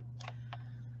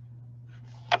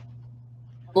 I'm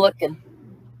looking.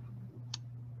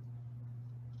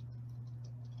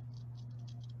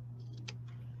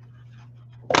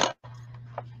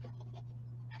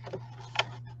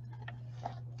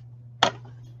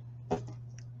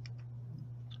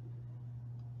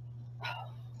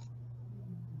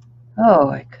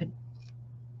 Oh, I could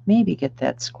maybe get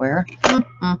that square. All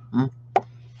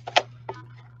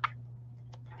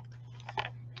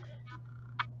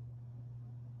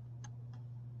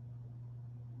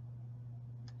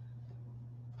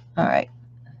right.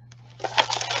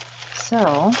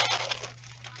 So,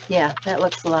 yeah, that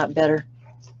looks a lot better.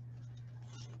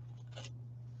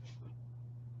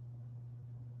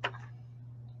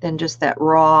 Than just that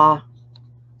raw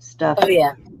stuff. Oh,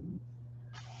 yeah.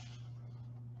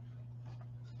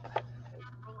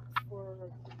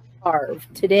 Carve.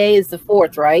 Today is the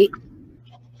 4th, right?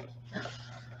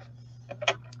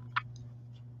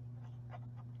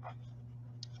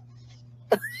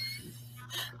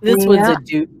 This one's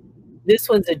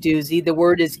a doozy. The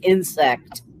word is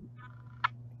insect.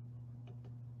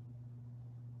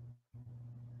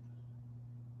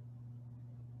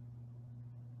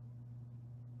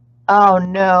 Oh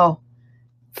no.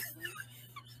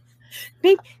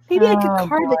 Maybe I could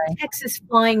carve a Texas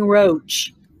flying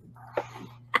roach.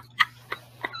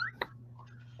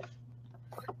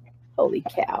 Holy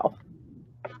cow.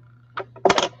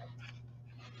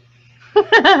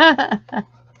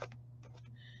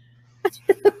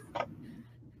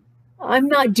 I'm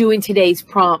not doing today's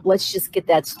prompt. Let's just get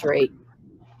that straight.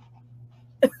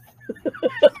 All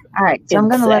right, so I'm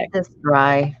going to let this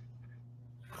dry.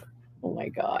 Oh my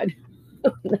God.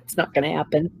 That's not going to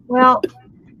happen. Well,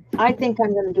 I think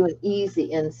I'm going to do an easy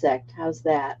insect. How's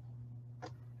that?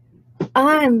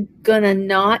 I'm going to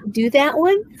not do that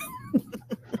one.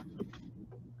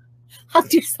 I'll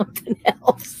do something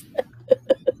else.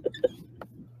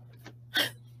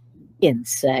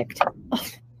 Insect.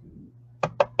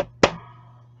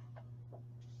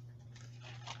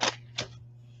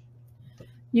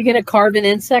 You going to carve an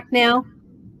insect now?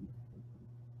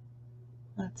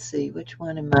 Let's see, which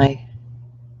one am I?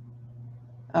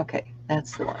 Okay,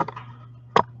 that's the one.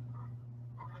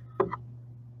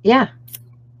 Yeah.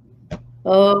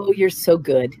 Oh, you're so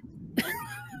good.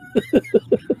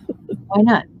 Why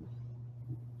not?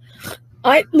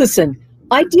 Listen,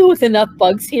 I deal with enough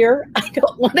bugs here. I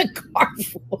don't want to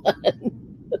carve one.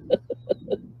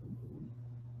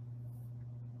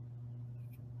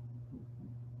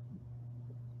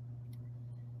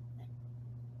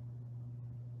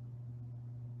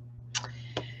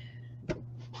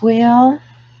 Well,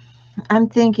 I'm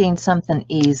thinking something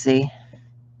easy.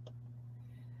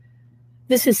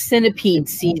 This is centipede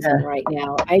season right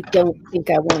now. I don't think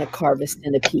I want to carve a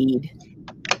centipede.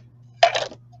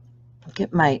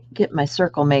 Get my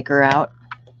circle maker out.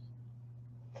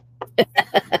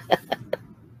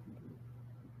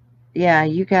 Yeah,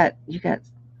 you got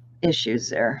issues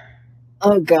there.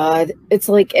 Oh God, it's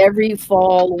like every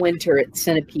fall, winter it's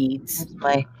centipedes. That's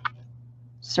my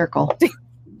circle.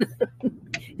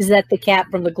 Is that the cat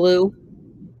from the glue?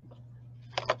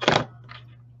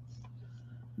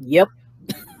 Yep.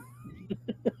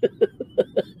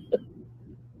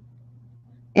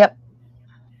 Yep.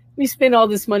 We spend all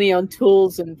this money on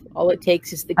tools, and all it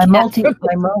takes is the My cat.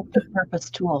 multi-purpose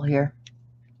tool here.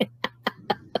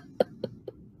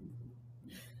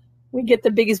 We get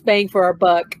the biggest bang for our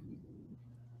buck.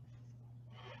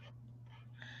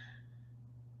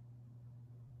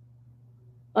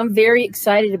 I'm very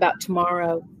excited about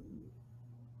tomorrow.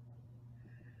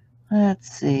 Let's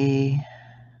see.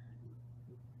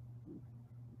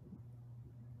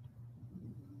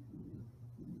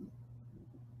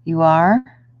 You are?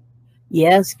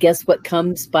 Yes, guess what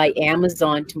comes by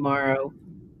Amazon tomorrow?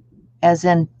 As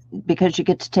in, because you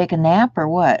get to take a nap or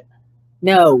what?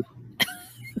 No.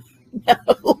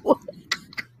 No.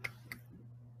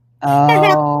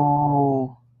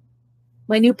 Oh.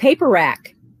 My new paper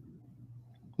rack.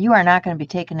 You are not going to be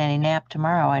taking any nap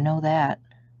tomorrow. I know that.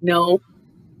 No.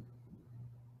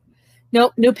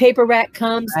 Nope, new paper rack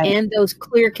comes and those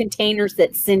clear containers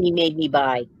that Cindy made me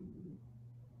buy.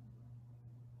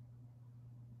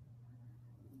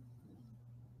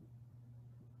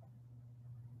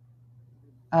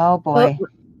 Oh boy. Oh,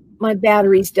 my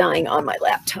battery's dying on my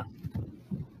laptop.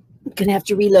 I'm going to have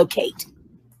to relocate.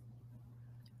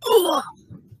 Oh.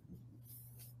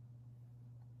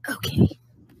 Okay.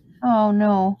 Oh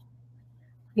no.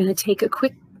 I'm going to take a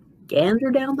quick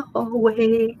gander down the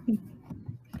hallway.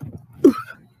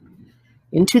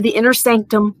 Into the inner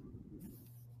sanctum.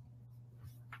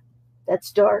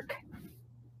 That's dark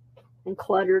and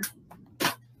cluttered.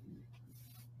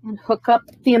 And hook up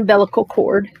the umbilical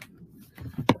cord.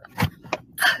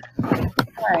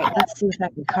 All right, let's see if I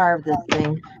can carve this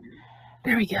thing.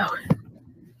 There we go.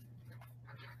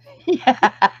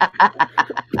 Yeah.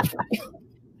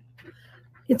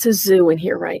 It's a zoo in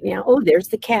here right now. Oh, there's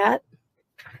the cat.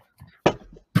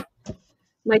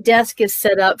 My desk is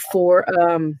set up for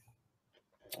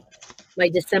my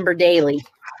December daily.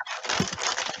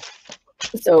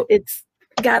 So it's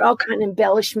got all kind of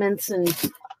embellishments and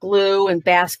glue and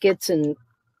baskets and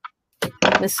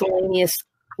miscellaneous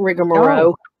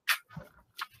rigmarole.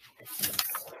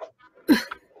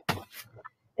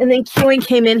 And then Kewing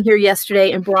came in here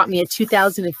yesterday and brought me a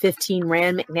 2015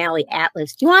 Rand McNally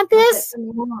Atlas. Do you want this?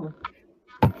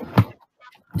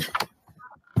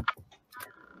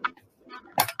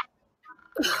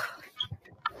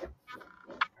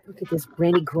 Look at this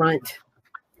brainy grunt.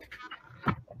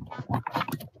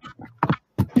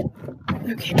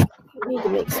 Okay, I need to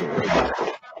make some room.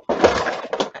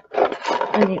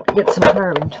 I need to get some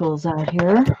carving tools out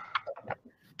here.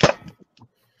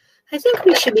 I think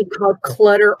we should be called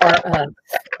Clutter or Up.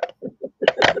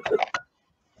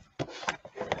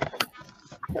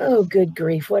 Oh, good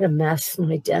grief. What a mess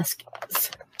my desk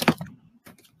is.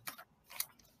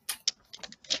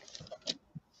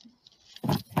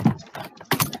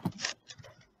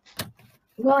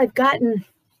 Well, I've gotten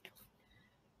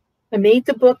I made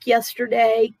the book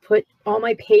yesterday, put all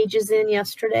my pages in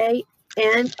yesterday,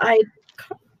 and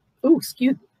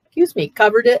excuse me,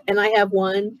 covered it, and I have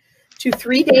 1, 2,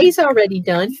 3 days already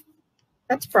done.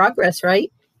 That's progress,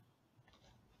 right?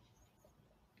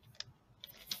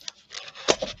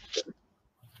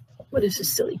 What is this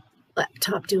silly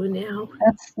laptop doing now?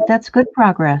 That's good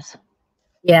progress.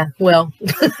 Yeah, well,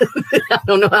 I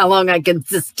don't know how long I can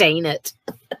sustain it.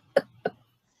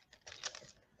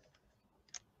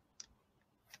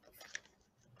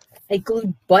 I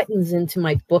glued buttons into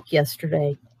my book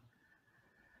yesterday.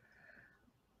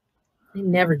 I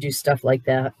never do stuff like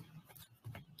that.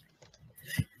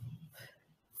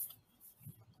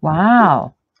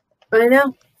 Wow. I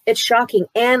know. It's shocking.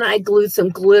 And I glued some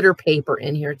glitter paper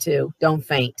in here too. Don't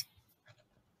faint.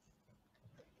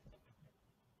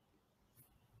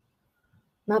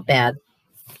 Not bad.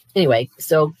 Anyway,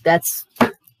 so that's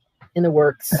in the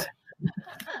works.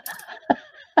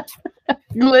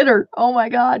 Glitter. Oh my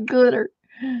God, glitter.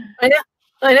 I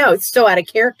know. It's so out of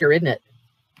character, isn't it?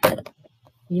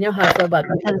 You know how I feel about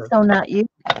glitter. That's so not you.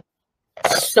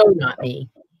 So not me.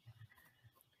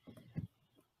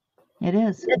 It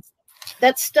is.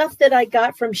 That stuff that I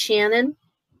got from Shannon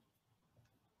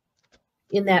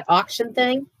in that auction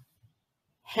thing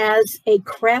has a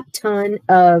crap ton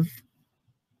of,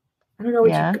 I don't know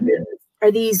what you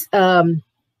are these wrong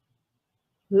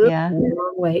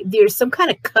way. There's some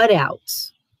kind of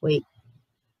cutouts. Wait,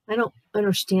 I don't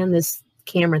understand this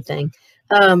camera thing.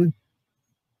 They're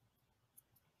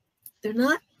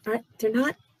not,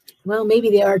 well,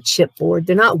 maybe they are chipboard.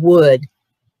 They're not wood.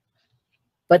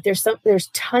 But there's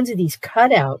tons of these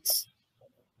cutouts.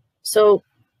 So,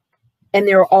 and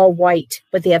they're all white,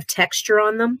 but they have texture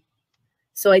on them.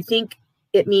 So I think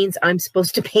it means I'm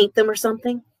supposed to paint them or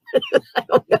something. I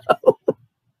don't know.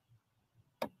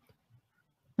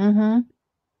 Mm-hmm.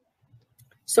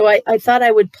 So I thought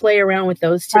I would play around with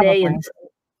those today and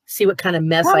see what kind of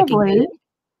mess I can make.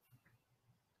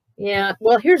 Yeah.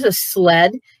 Well, here's a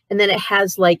sled, and then it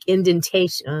has like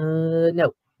indentation.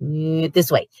 No,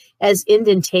 this way. As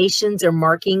indentations or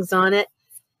markings on it.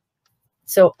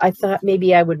 So I thought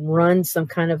maybe I would run some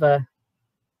kind of a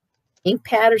ink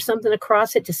pad or something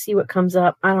across it to see what comes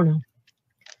up. I don't know.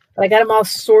 But I got them all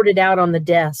sorted out on the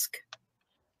desk.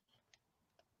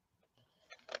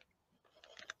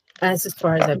 That's as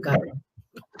far as I've got.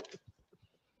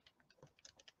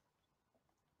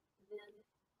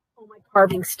 All my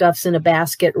carving stuff's in a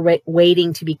basket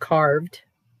waiting to be carved.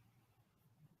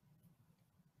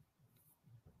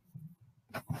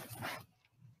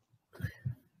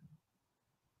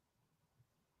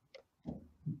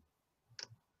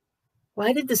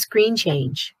 Why did the screen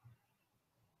change?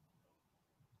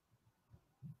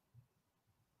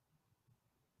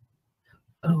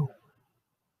 Oh.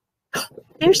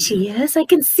 There she is. I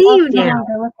can see you now.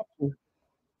 Look at you.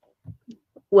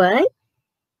 What?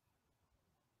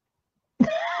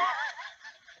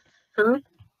 Huh?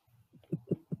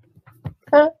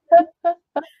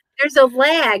 There's a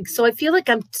lag, so I feel like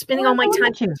I'm spending all my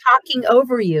time talking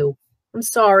over you. I'm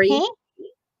sorry.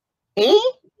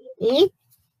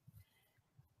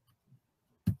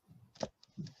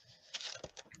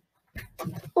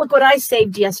 Look what I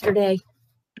saved yesterday.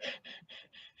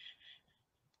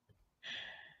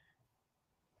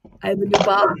 I have a new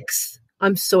box.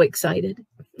 I'm so excited.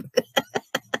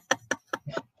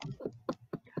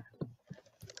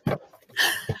 I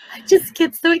just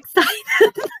get so excited.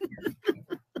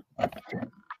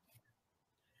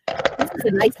 This is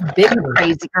a nice big one.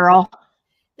 Crazy girl.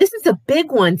 This is a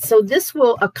big one. So this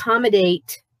will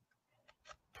accommodate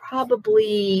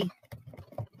probably,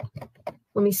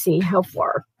 let me see how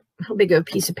big of a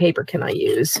piece of paper can I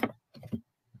use?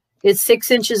 It's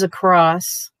 6 inches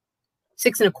across,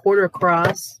 6 1/4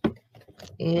 across,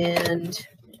 and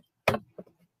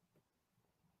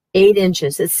 8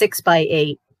 inches. It's 6 by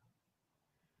 8.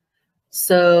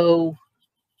 So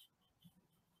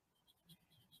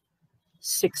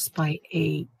 6 by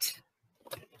 8.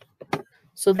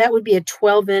 So that would be a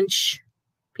 12-inch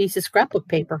piece of scrapbook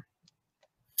paper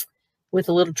with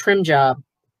a little trim job.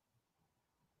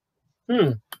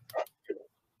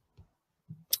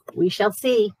 We shall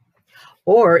see.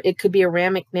 Or it could be a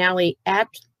Rand McNally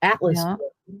Atlas. Yeah.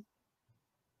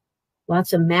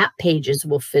 Lots of map pages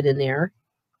will fit in there.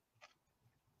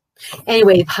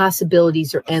 Anyway,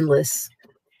 possibilities are endless.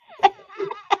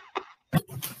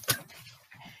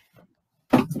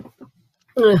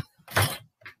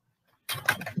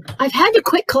 I've had to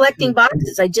quit collecting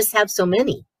boxes. I just have so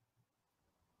many.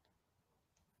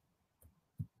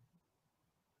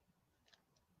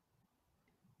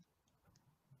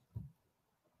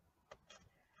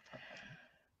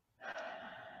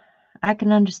 I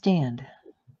can understand.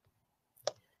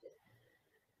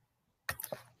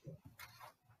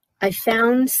 I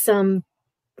found some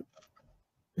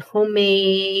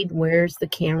homemade, where's the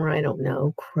camera? I don't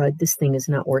know. Crud, this thing is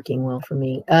not working well for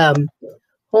me.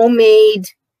 Homemade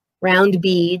round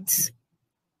beads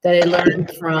that I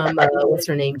learned from, what's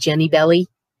her name? Jenny Belly,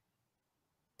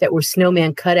 that were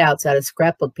snowman cutouts out of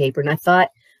scrapbook paper. And I thought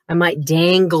I might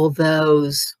dangle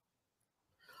those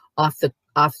off the,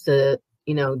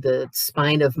 the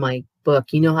spine of my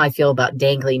book. You know how I feel about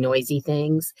dangly, noisy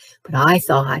things, but I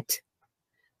thought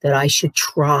that I should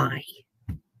try.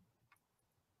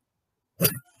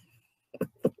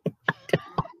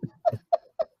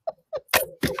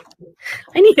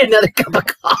 I need another cup of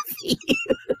coffee.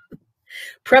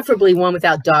 Preferably one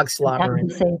without dog slobber in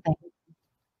it.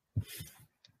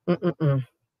 Mm-mm-mm.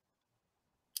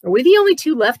 Are we the only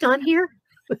two left on here?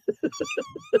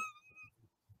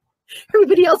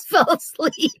 Everybody else fell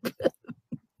asleep.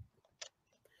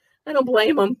 I don't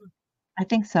blame them. I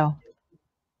think so.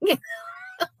 Yeah.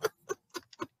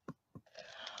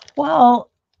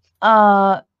 Well,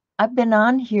 I've been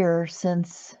on here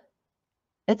since,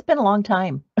 it's been a long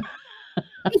time.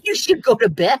 You should go to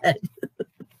bed.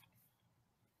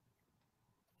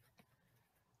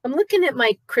 I'm looking at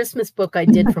my Christmas book I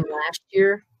did from last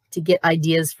year to get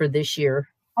ideas for this year.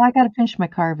 Oh, I got to finish my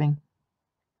carving.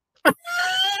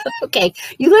 Okay,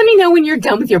 you let me know when you're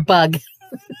done with your bug.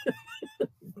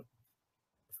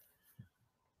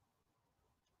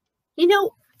 You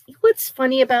know, what's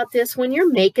funny about this? When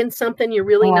you're making something, you're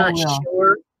really not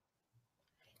sure.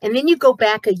 And then you go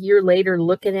back a year later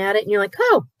looking at it, and you're like,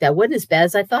 oh, that wasn't as bad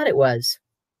as I thought it was.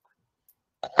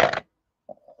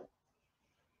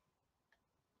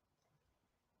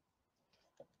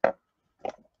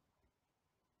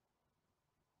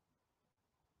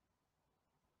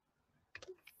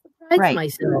 Right.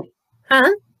 Myself.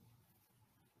 Huh?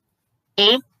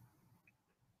 Eh?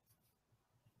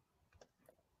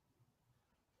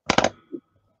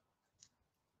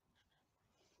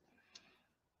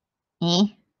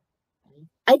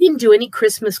 I didn't do any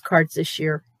Christmas cards this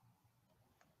year.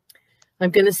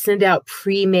 I'm going to send out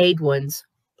pre-made ones.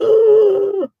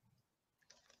 It's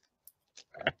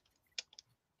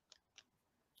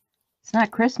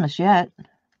not Christmas yet.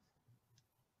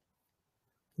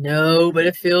 No, but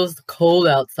it feels cold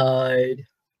outside.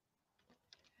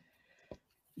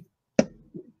 This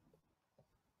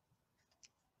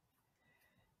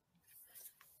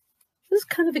is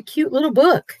kind of a cute little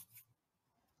book.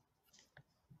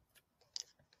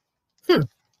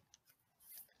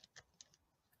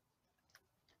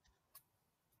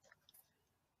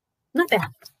 Not bad.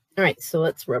 All right, so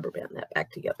let's rubber band that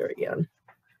back together again.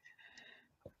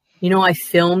 You know, I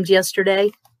filmed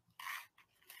yesterday.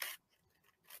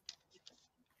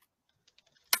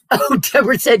 Oh,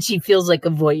 Deborah said she feels like a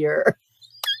voyeur.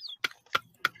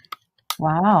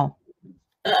 Wow.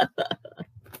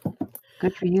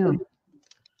 Good for you.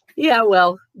 Yeah,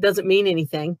 well, doesn't mean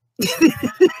anything.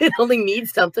 It only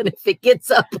means something if it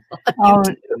gets up on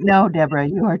YouTube. No, Deborah,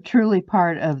 you are truly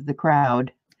part of the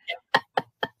crowd.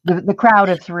 The crowd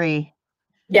of three.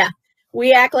 Yeah,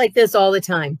 we act like this all the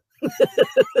time.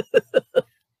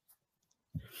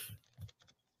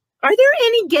 Are there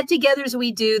any get-togethers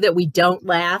we do that we don't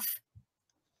laugh?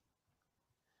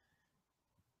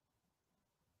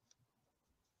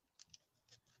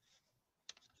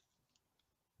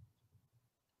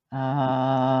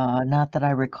 Not that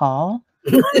I recall.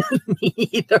 Me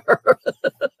either.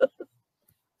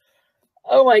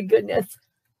 Oh my goodness.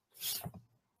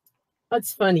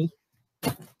 That's funny.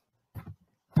 I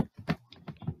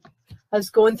was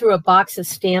going through a box of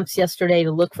stamps yesterday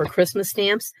to look for Christmas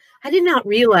stamps. I did not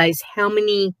realize how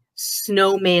many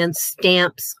snowman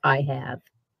stamps I have.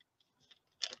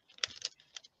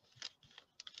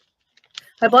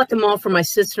 I bought them all for my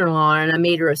sister-in-law, and I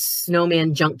made her a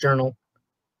snowman junk journal.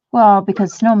 Well,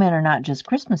 because snowmen are not just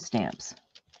Christmas stamps.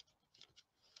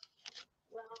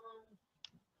 Well,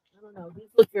 I don't know. These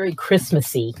look very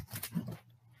Christmassy.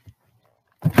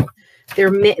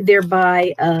 They're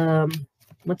by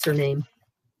what's her name?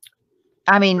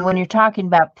 I mean, when you're talking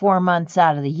about 4 months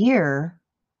out of the year,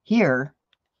 here.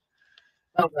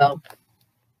 Oh, well.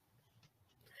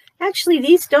 Actually,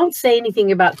 these don't say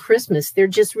anything about Christmas. They're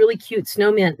just really cute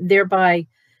snowmen. They're by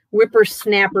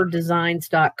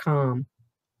whippersnapperdesigns.com.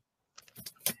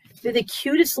 They're the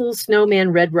cutest little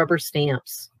snowman red rubber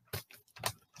stamps.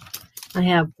 I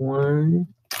have 1,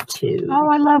 2. Oh,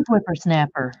 I love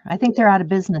Whippersnapper. I think they're out of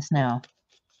business now.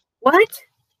 What?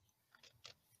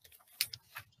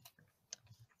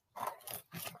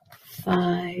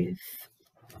 5,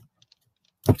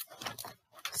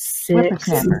 6.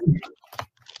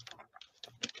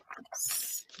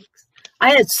 I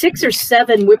had 6 or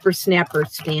 7 whippersnapper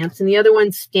stamps, and the other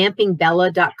one's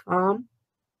stampingbella.com.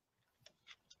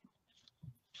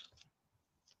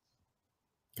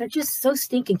 They're just so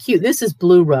stinking cute. This is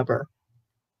blue rubber.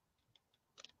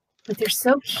 But they're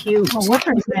so cute. Well,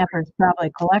 whippersnapper is probably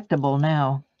collectible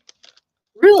now.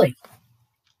 Really?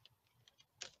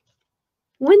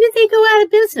 When did they go out of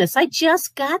business? I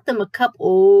just got them I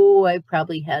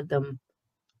probably had them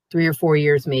 3 or 4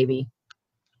 years maybe.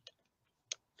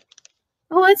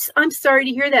 Oh, I'm sorry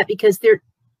to hear that because they're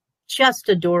just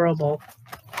adorable.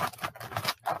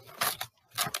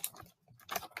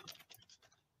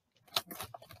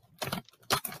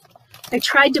 I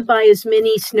tried to buy as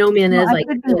many snowmen as I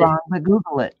could could. be wrong, but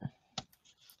Google it.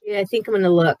 Yeah, I think I'm going to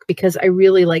look because I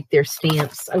really like their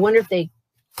stamps. I wonder if they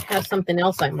have something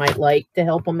else I might like to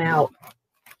help them out.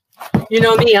 You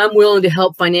know me, I'm willing to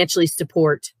help financially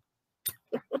support.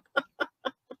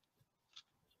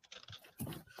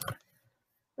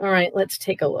 All right, let's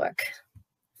take a look.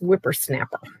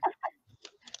 Whippersnapper.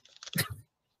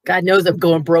 God knows I'm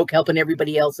going broke helping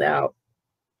everybody else out.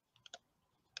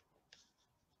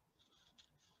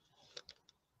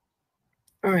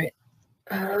 All right,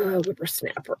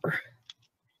 whippersnapper.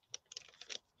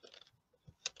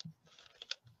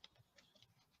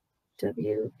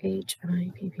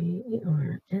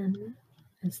 WHIPPERN.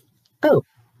 Oh,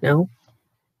 no.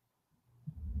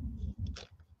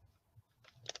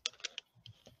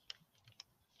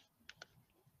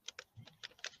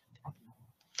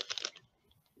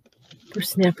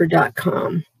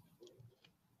 Whippersnapper.com.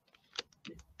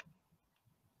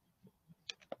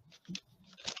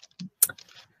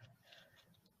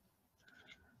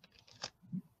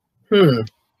 They're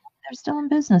still in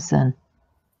business then.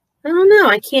 I don't know.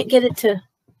 I can't get it to.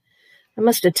 I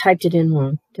must have typed it in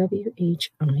wrong.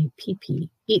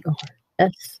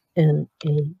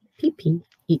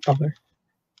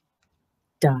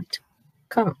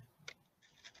 WHIPPERSNAPPER.com.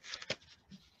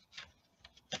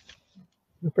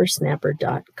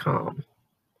 Whippersnapper.com.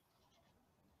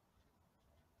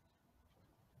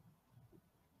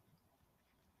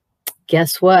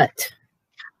 Guess what?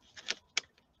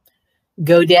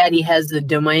 GoDaddy has the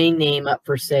domain name up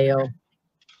for sale.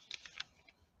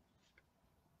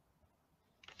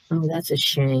 Oh, that's a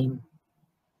shame.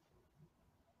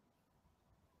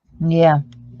 Yeah.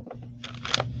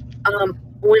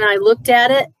 When I looked at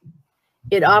it,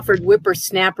 it offered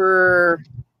Whippersnapper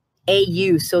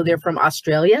AU, so they're from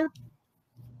Australia.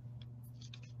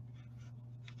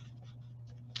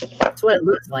 That's what it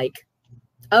looks like.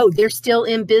 Oh, they're still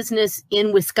in business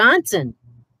in Wisconsin.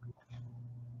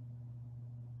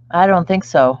 I don't think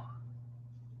so.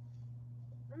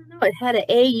 I don't know. It had an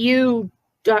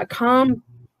AU.com.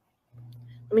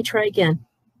 Let me try again.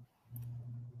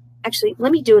 Actually,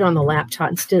 let me do it on the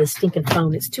laptop instead of the stinking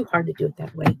phone. It's too hard to do it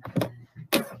that way.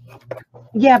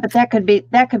 Yeah, but that could be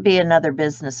another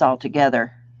business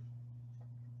altogether.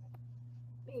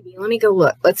 Maybe. Let me go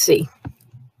look. Let's see.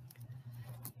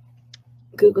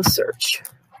 Google search.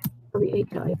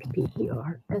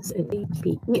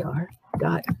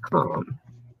 WHIPPERSNAPPER.com.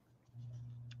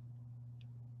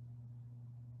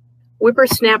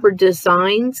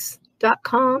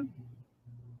 Whippersnapperdesigns.com.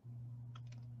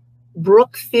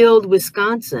 Brookfield,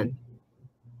 Wisconsin.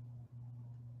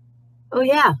 Oh,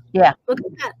 yeah. Yeah. Look at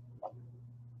that.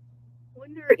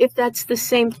 Wonder if that's the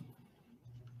same.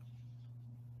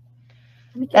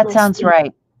 That sounds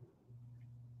right.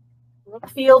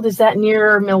 Brookfield, is that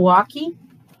near Milwaukee?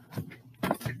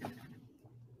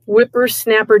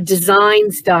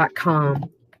 Whippersnapperdesigns.com.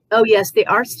 Oh, yes, they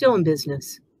are still in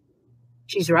business.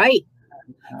 She's right.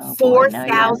 Oh,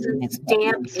 4,000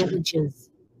 stamp images.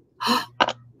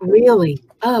 Really?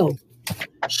 Oh,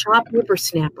 shop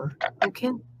Whippersnapper.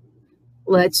 Okay.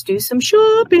 Let's do some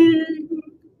shopping.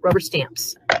 Rubber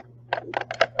stamps. Oh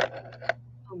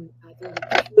my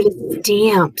God, they're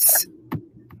stamps.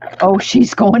 Oh,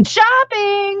 she's going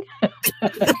shopping.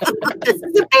 This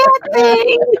is a bad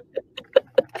thing.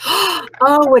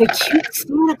 Oh, what a cute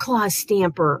Santa Claus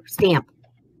stamp.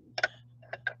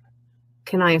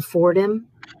 Can I afford him?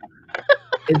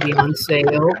 Is he on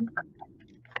sale?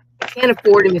 Can't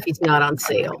afford him if he's not on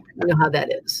sale. You know how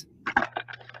that is.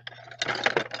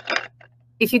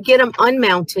 If you get them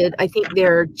unmounted, I think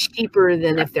they're cheaper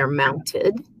than if they're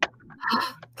mounted.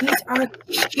 These are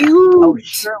cute. Oh,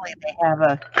 surely they have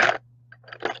a.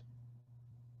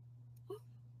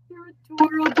 They're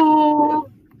adorable.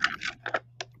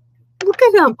 Look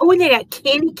at them. Oh, and they got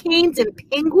candy canes and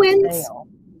penguins. Sale.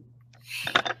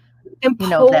 And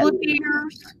polar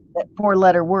bears. That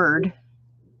 4-letter word.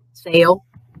 Sale.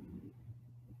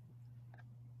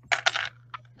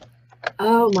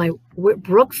 Oh my,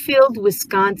 Brookfield,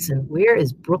 Wisconsin. Where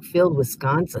is Brookfield,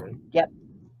 Wisconsin? Yep.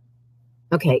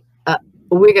 Okay.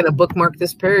 We're gonna bookmark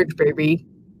this page, baby.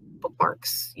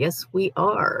 Bookmarks. Yes, we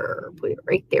are. Put it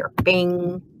right there.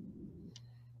 Bing.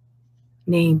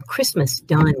 Name Christmas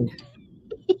done.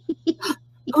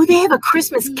 Oh, they have a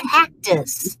Christmas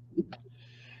cactus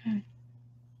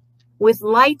with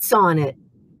lights on it.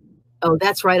 Oh,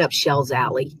 that's right up Shell's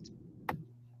alley.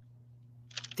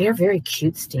 They're very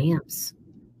cute stamps.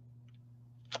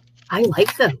 I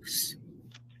like those.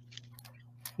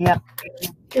 Yeah.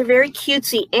 They're very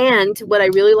cutesy. And what I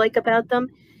really like about them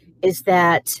is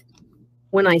that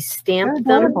when I They're stamp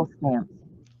them, adorable stamps.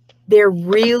 they're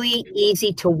really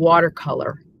easy to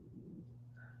watercolor.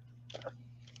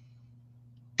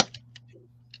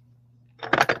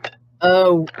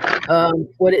 Oh,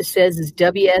 what it says is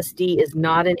WSD is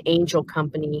not an angel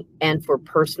company and for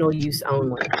personal use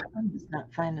only. I'm just not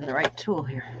finding the right tool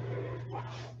here.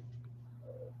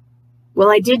 Well,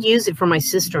 I did use it for my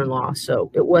sister-in-law, so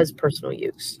it was personal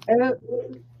use.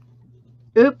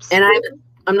 Oops. And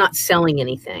I'm not selling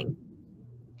anything.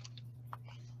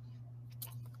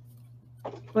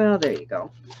 Well, there you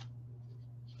go.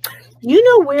 You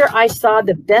know where I saw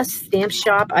the best stamp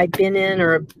shop I've been in,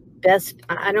 or best,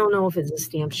 I don't know if it's a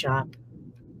stamp shop,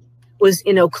 was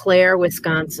in Eau Claire,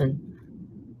 Wisconsin.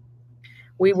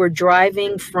 We were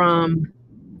driving from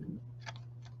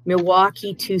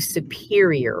Milwaukee to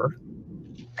Superior,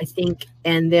 I think,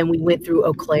 and then we went through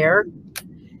Eau Claire,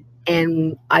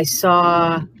 and I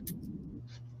saw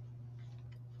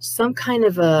some kind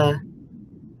of a,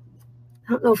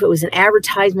 I don't know if it was an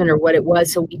advertisement or what it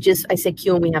was. So I said,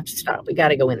 Q, and we have to stop. We got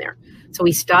to go in there. So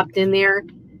we stopped in there,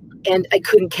 and I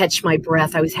couldn't catch my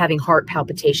breath. I was having heart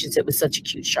palpitations. It was such a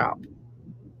cute shop.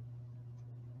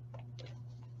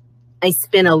 I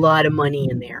spent a lot of money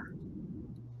in there.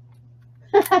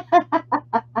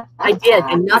 I did,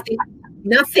 and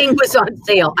nothing was on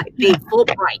sale. I paid full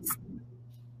price.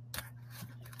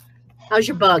 How's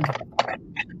your bug?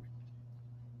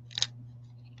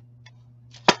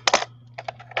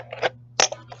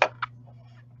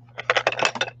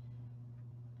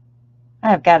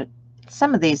 I've got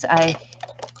some of these I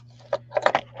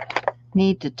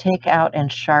need to take out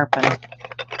and sharpen.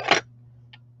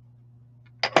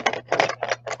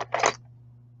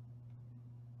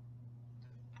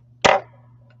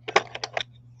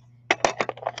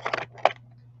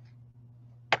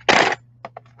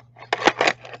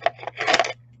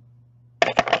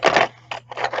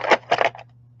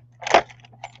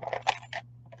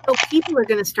 So people are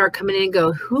going to start coming in and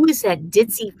go, who is that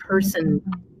ditzy person?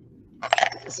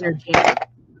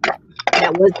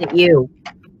 That wasn't you.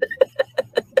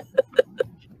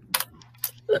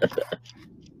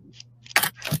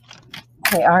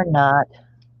 They are not.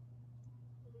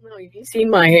 No, have you seen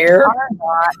my hair? Are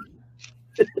not.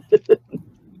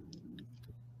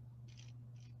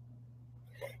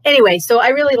 Anyway, so I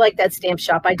really like that stamp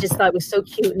shop. I just thought it was so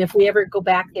cute. And if we ever go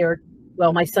back there,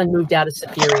 well, my son moved out of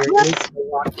Superior.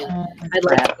 I'd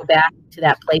like to go back to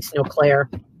that place in Eau Claire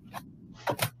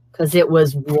because it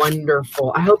was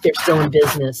wonderful. I hope they're still in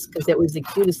business because it was the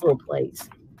cutest little place.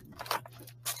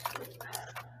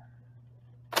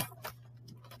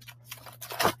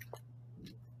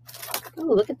 Oh,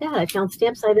 look at that. I found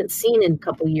stamps I haven't seen in a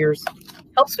couple years.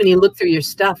 Helps when you look through your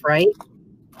stuff, right?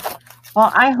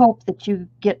 Well, I hope that you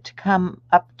get to come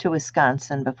up to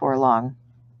Wisconsin before long.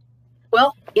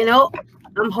 Well, you know,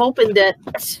 I'm hoping that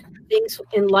things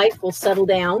in life will settle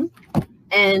down.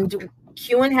 And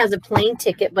Kewen has a plane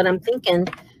ticket, but I'm thinking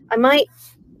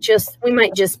we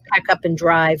might just pack up and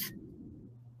drive.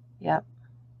 Yep.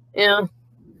 Yeah.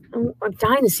 I'm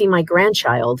dying to see my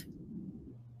grandchild.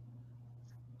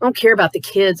 I don't care about the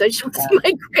kids. I just want to see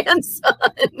my grandson.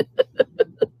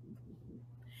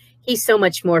 He's so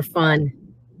much more fun.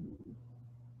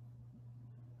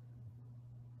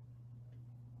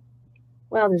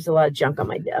 Well, there's a lot of junk on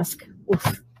my desk.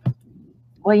 Oof.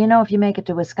 Well, you know, if you make it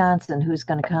to Wisconsin, who's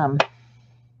going to come?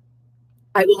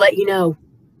 I will let you know.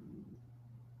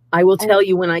 I will tell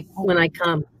you when I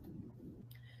come.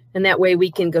 And that way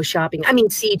we can go shopping. I mean,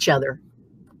 see each other.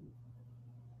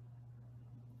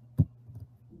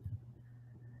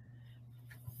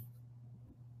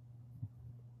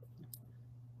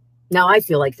 Now I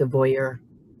feel like the voyeur.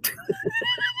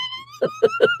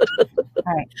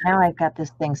 All right, now I've got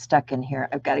this thing stuck in here.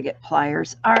 I've got to get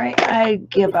pliers. All right, I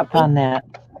give up on that.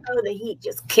 Oh, the heat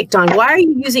just kicked on. Why are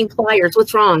you using pliers?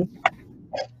 What's wrong? Oh,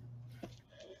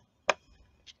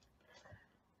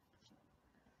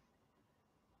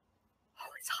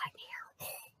 it's hot in here.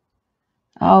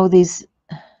 Oh,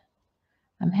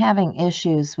 I'm having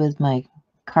issues with my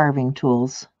carving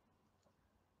tools.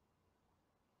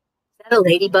 that a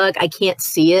ladybug? I can't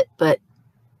see it, but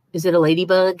is it a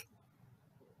ladybug?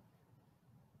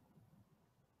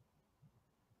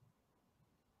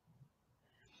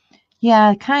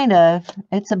 Yeah, kind of.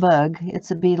 It's a bug.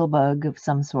 It's a beetle bug of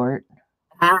some sort.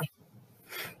 Ah,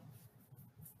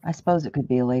 I suppose it could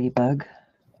be a ladybug.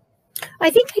 I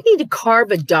think I need to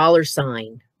carve a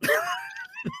 $sign.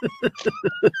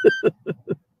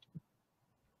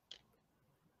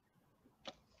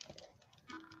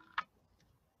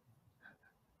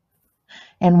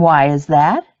 And why is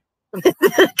that?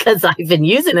 Because I've been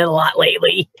using it a lot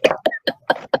lately.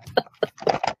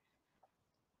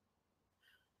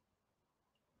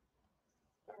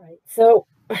 All right, so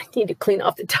I need to clean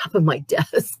off the top of my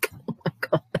desk. Oh my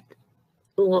God.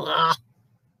 Ugh.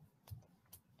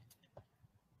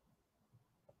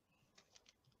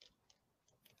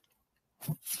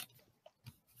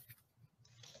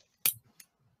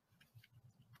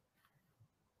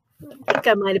 I think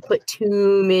I might have put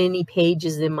too many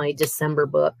pages in my December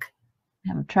book. I'm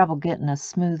having trouble getting a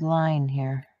smooth line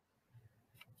here.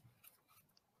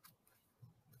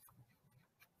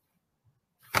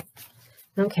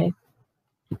 Okay.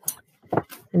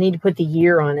 I need to put the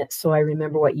year on it so I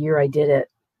remember what year I did it.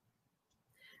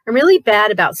 I'm really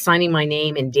bad about signing my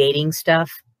name and dating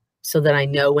stuff so that I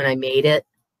know when I made it.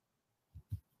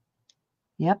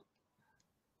 Yep.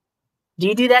 Do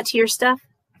you do that to your stuff?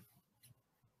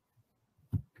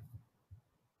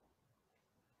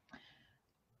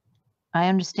 I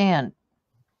understand.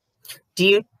 Do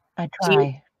you? I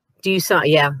try. Do you saw?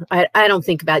 Yeah, I don't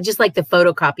think about it. Just like the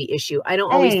photocopy issue. I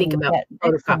don't always think We about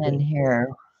got Dixon in photocopying. here.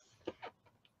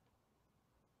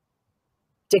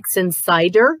 Dixon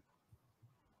cider.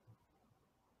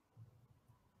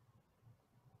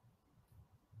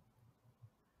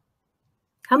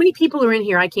 How many people are in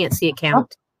here? I can't see a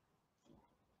count.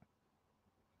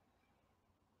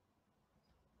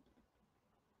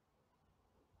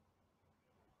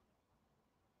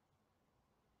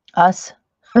 Us.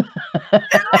 And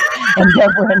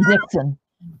Deborah and Dixon.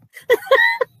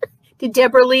 Did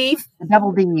Deborah leave? The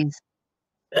double D's.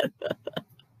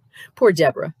 Poor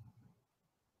Deborah.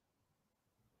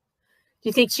 Do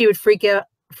you think she would freak out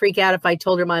if I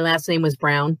told her my last name was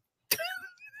Brown?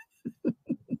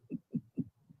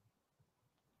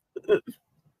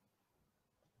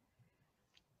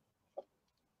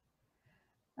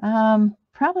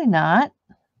 Probably not.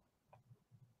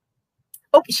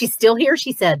 Oh, she's still here,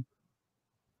 she said.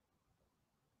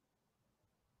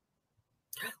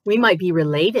 We might be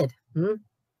related. Who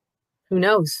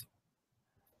knows?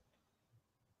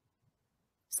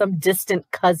 Some distant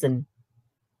cousin.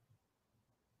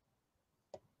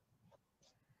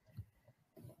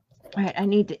 All right, I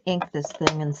need to ink this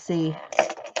thing and see.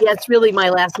 Yeah, it's really my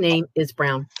last name is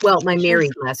Brown. Well, my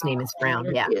married last name is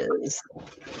Brown. Yeah. It is.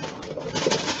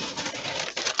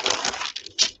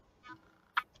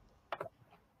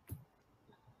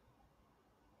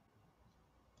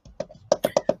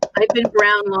 I've been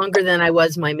Brown longer than I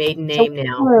was my maiden name So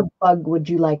now. what kind of bug would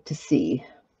you like to see?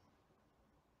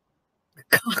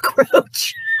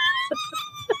 Cockroach.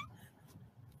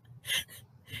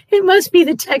 It must be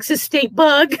the Texas state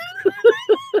bug.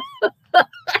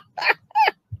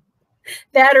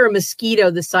 That or a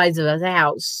mosquito the size of a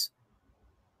house.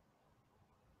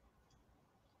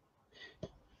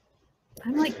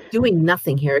 I'm like doing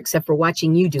nothing here except for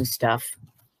watching you do stuff.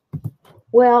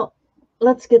 Well,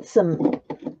 let's get some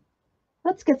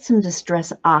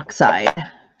distress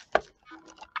oxide.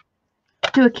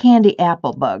 Do a candy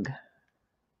apple bug.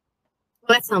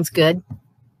 Well, that sounds good.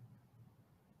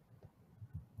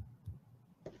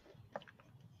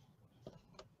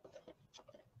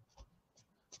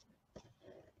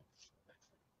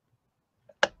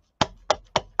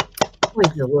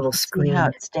 Always a little See screen. how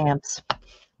it stamps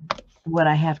what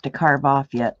I have to carve off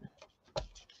yet.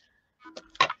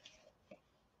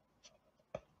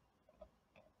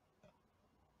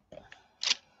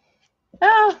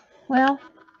 Oh, well.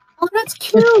 Oh, that's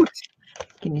cute.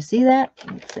 Can you see that?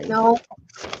 Let's see. No.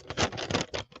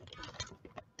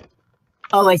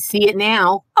 Oh, I see it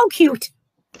now. Oh, cute.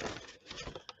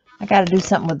 I got to do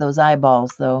something with those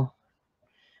eyeballs, though.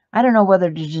 I don't know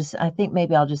whether to just, I think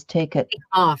maybe I'll just take it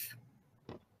Off.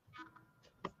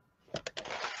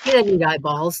 He doesn't need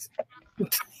eyeballs.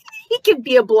 He can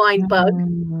be a blind bug.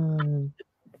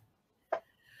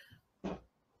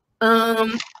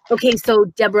 Okay, so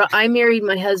Deborah, I married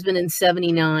my husband in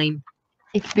 79.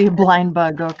 It could be a blind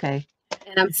bug, okay.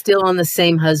 And I'm still on the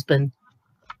same husband.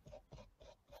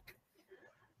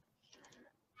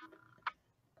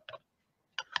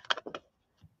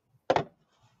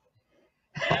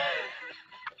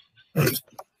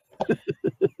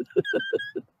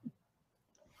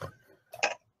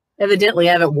 Evidently,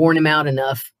 I haven't worn him out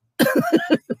enough.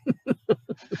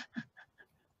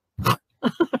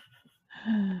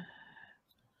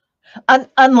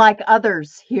 Unlike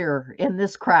others here in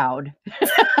this crowd.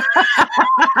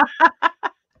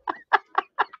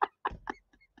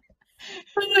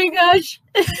 Oh my gosh.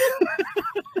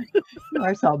 You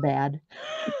are so bad.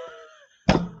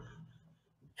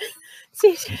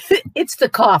 See, it's the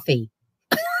coffee.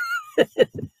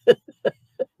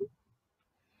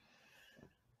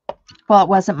 Well, it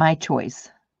wasn't my choice.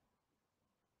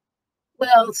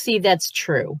 Well, see, that's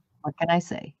true. What can I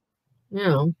say? You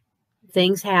know,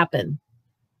 things happen.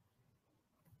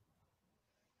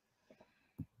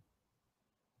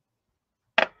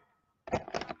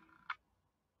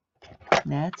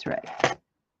 That's right.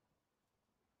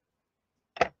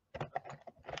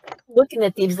 Looking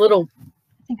at these little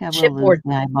I think I will lose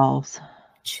the eyeballs.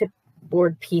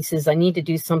 chipboard pieces. I need to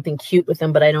do something cute with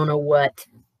them, but I don't know what.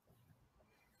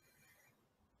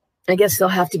 I guess they'll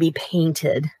have to be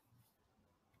painted.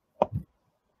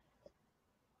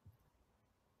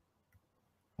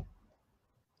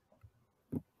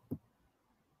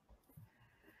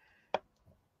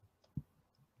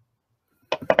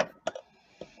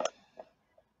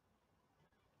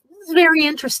 This is very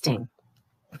interesting.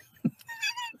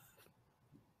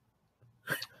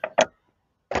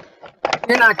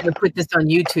 You're not going to put this on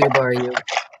YouTube, are you?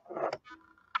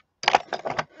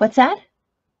 What's that?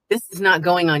 This is not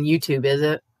going on YouTube, is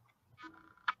it?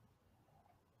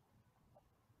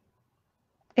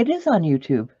 It is on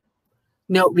YouTube.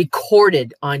 No,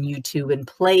 recorded on YouTube and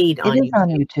played on It is YouTube. on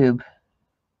YouTube.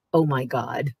 Oh my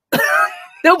God.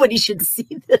 Nobody should see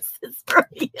this. It's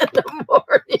early in the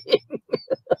morning.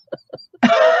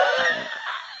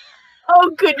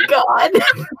 Oh, good God.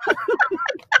 Oh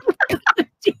my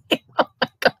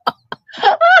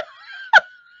God.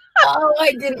 Oh,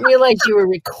 I didn't realize you were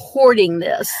recording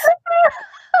this.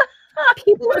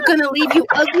 People are going to leave you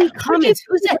ugly comments.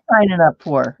 Who's that? Signing up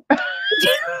for?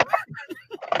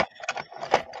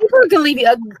 People are going to leave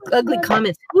you ugly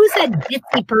comments. Who's that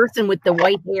ditzy person with the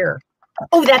white hair?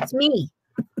 Oh, that's me.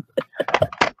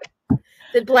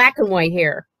 The black and white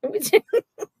hair.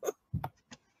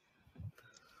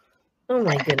 Oh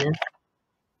my goodness.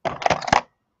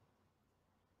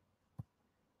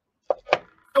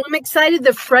 So I'm excited.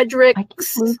 The Fredericks. I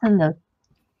keep losing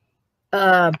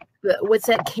the What's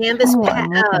that canvas? tool I'm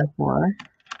looking for.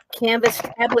 Canvas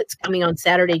tablets coming on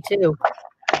Saturday too.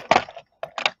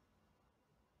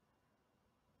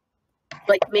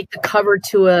 Like make the cover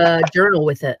to a journal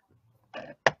with it.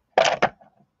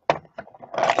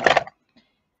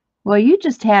 Well, you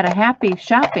just had a happy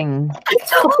shopping. I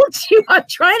told you I'm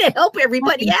trying to help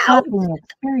everybody out. Shopping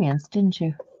experience, didn't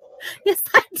you? Yes,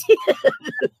 I did.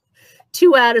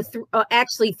 2 out of 3,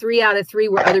 actually 3 out of 3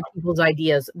 were other people's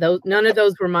ideas. None of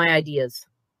those were my ideas.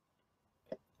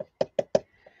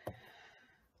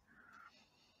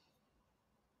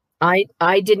 I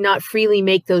did not freely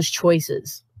make those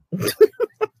choices. Those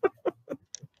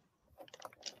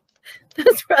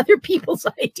were other people's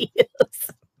ideas.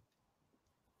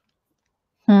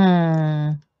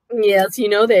 Yes, you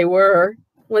know they were.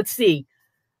 Let's see.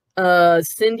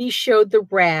 Cindy showed the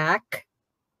rack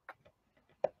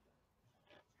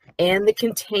and the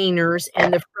containers,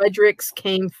 and the Fredericks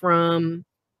came from,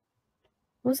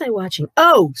 what was I watching?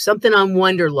 Oh, something on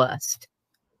Wonderlust.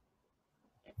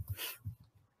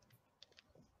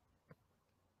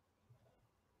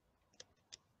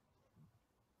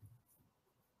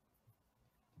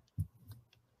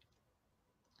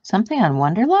 Something on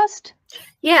Wonderlust?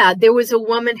 Yeah, there was a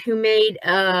woman who made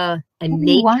a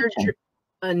nature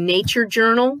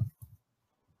journal.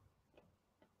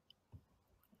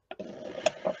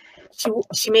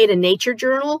 She made a nature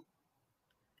journal,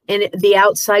 and the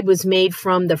outside was made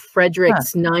from the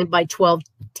Fredericks 9x12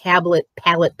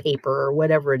 palette paper or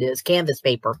whatever it is, canvas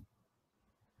paper.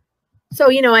 So,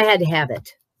 you know, I had to have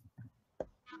it.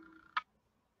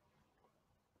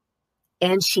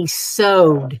 And she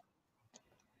sewed.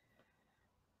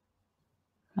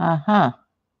 Uh-huh.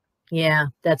 Yeah,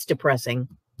 that's depressing.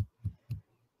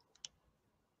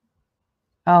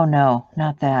 Oh, no,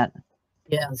 not that.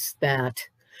 Yes, that.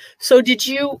 So did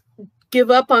you give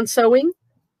up on sewing?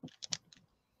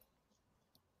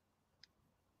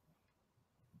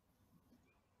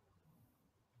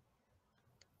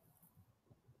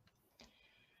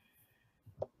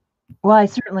 Well, I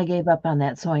certainly gave up on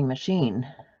that sewing machine.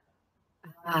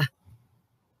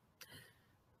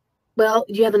 Well,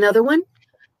 do you have another one?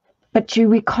 But you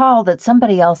recall that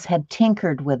somebody else had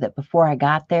tinkered with it before I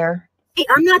got there? Hey,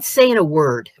 I'm not saying a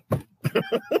word.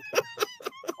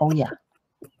 Oh, yeah.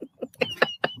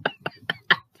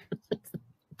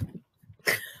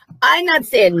 I'm not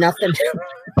saying nothing.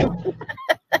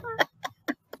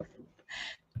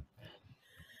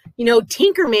 You know,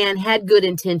 Tinkerman had good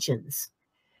intentions.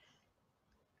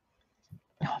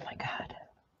 Oh my God.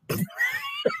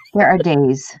 There are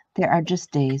days. There are just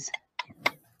days.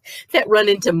 That run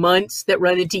into months, that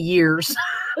run into years.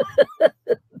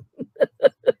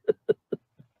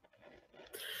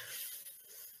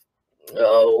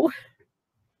 Oh.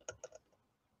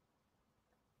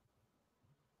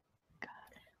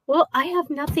 Well, I have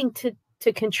nothing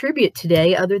to contribute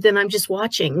today other than I'm just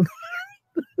watching.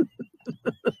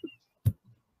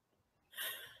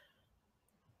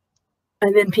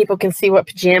 And then people can see what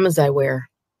pajamas I wear.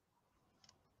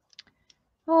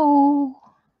 Oh.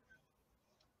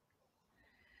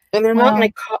 And they're Well,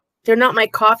 not my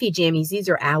coffee jammies. These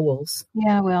are owls.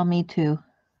 yeah, well, me too.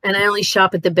 And I only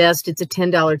shop at the best. It's a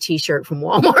 $10 t-shirt from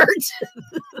Walmart.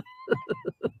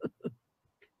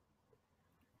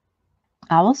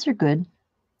 Owls are good.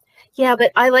 Yeah,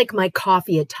 but I like my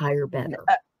coffee attire better.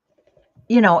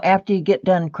 You know, after you get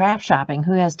done craft shopping,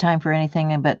 who has time for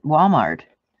anything but Walmart?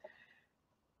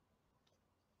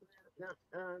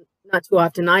 Not too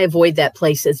often. I avoid that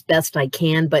place as best I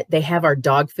can, but they have our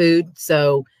dog food,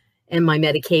 and my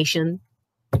medication.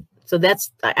 So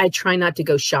I try not to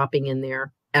go shopping in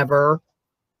there ever.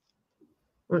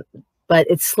 But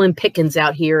it's slim pickings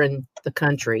out here in the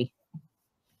country.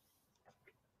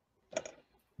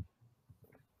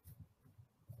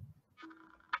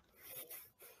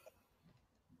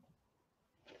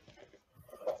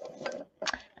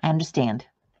 I understand.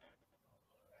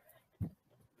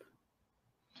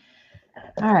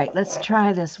 All right, let's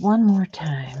try this one more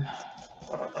time.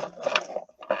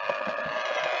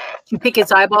 You pick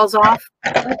its eyeballs off?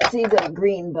 Let's see what a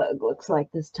green bug looks like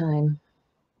this time.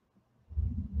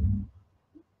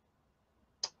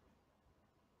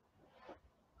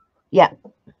 Yeah,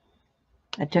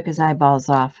 I took his eyeballs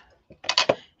off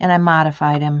and I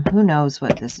modified him. Who knows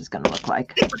what this is going to look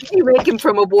like? You make him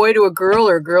from a boy to a girl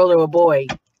or a girl to a boy?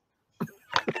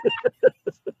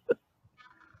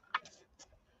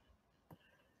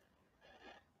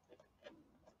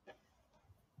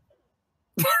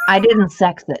 I didn't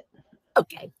sex it.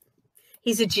 Okay.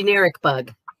 He's a generic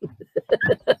bug.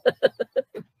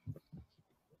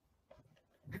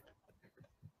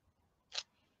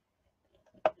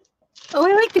 Oh,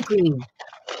 I like the green.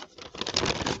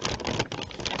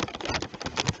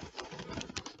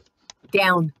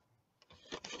 Down.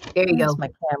 There you go. Where's my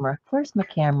camera? Where's my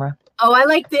camera? Oh, I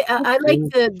like the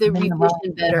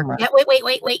revision better. camera. Yeah,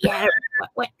 wait. Yeah.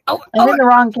 Wait. Oh, I'm in the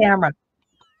wrong camera.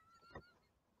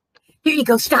 here you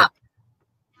go. Stop.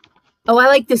 Oh, I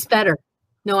like this better.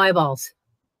 No eyeballs.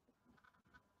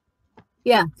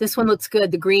 Yeah, this one looks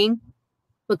good. The green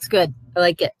looks good. I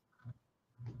like it.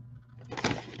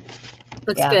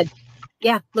 Looks good.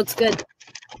 Yeah, looks good.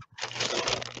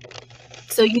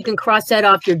 So you can cross that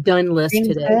off your done list Green's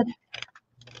today. good.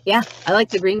 Yeah, I like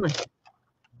the green one.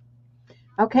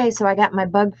 Okay, so I got my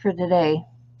bug for today.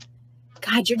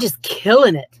 God, you're just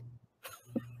killing it.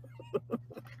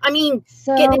 I mean,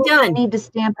 So getting it done. I need to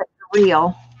stamp it for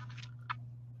real.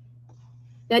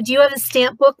 Now, do you have a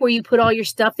stamp book where you put all your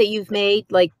stuff that you've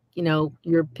made, like, you know,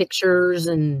 your pictures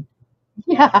and...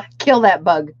 Yeah, kill that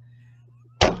bug.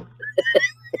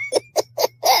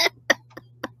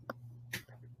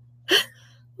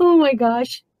 Oh my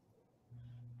gosh.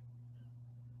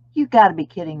 You got to be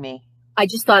kidding me. I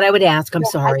just thought I would ask. I'm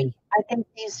sorry. I think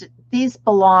these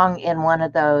belong in one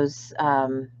of those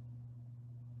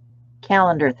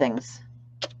calendar things.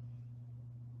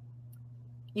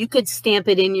 You could stamp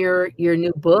it in your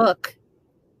new book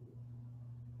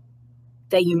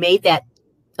that you made that.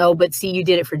 Oh, but see, you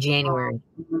did it for January.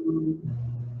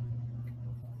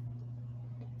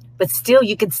 But still,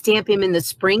 you could stamp him in the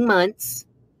spring months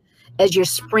as your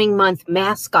spring month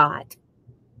mascot.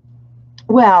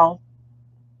 Well,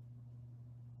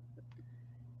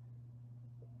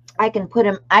 I can put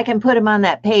him on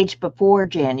that page before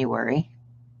January.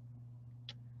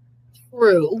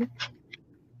 True.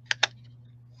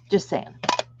 Just saying.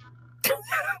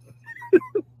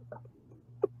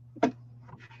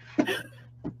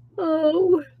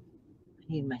 Oh. I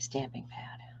need my stamping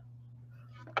pad.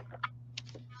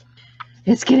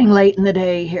 It's getting late in the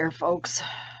day here, folks.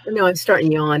 No, I'm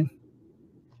starting to yawn.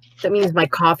 That means my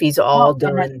coffee's all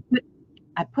done.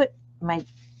 I put my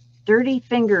dirty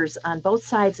fingers on both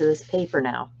sides of this paper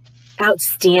now.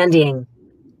 Outstanding.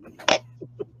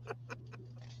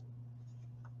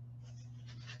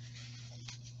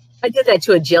 I did that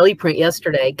to a jelly print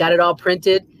yesterday. Got it all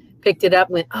printed, picked it up,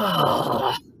 went,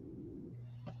 oh.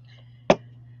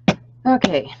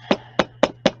 Okay.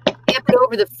 Stamp it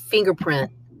over the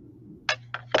fingerprint.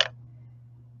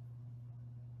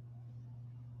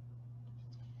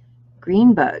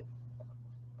 green bug.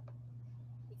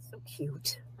 He's so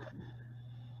cute.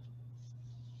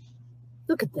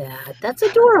 Look at that. That's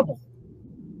adorable.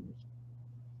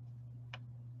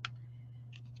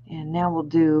 And now we'll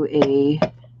do a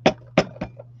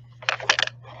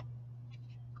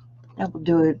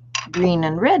green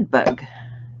and red bug.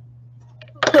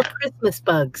 Little Christmas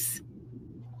bugs.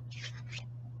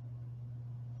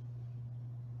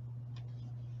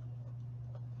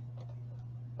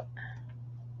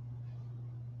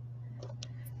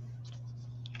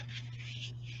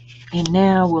 And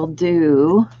now we'll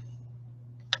do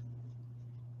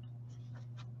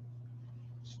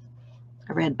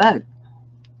a red bug.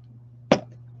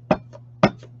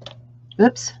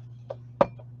 Oops.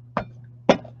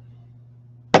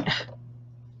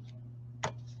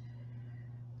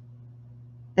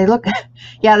 They look,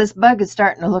 yeah, this bug is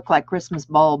starting to look like Christmas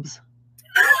bulbs.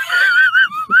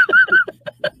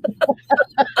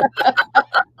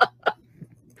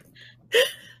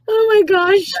 Oh my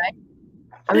gosh.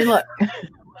 I mean, look.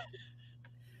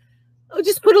 Oh,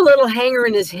 just put a little hanger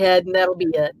in his head and that'll be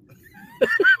it.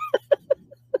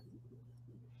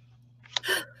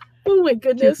 Oh my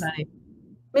goodness. Too funny.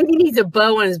 Maybe he needs a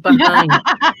bow on his behind.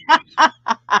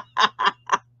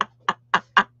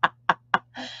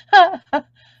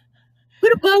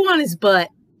 Put a bow on his butt.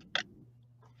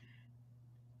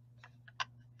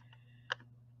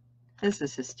 This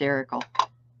is hysterical.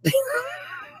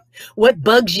 What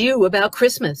bugs you about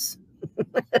Christmas?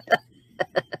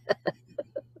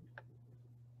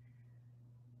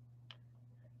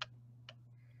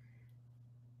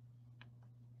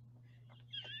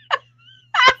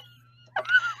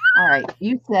 All right,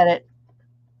 you said it.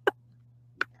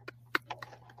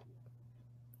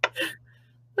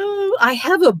 Oh, I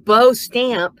have a bow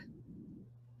stamp.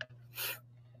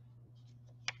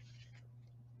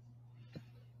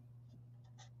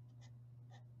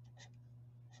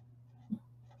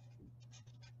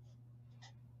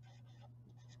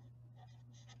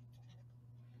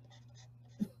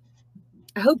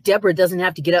 I hope Deborah doesn't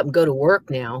have to get up and go to work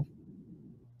now.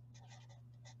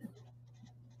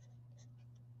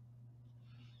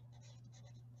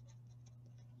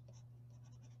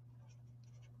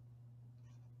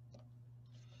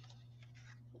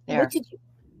 There.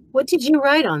 What did you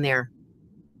write on there?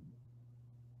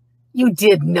 You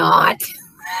did not.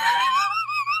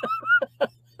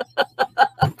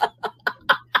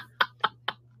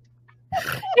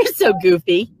 You're so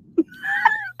goofy.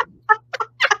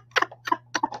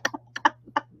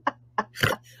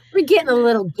 We're getting a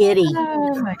little giddy.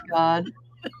 Oh my God.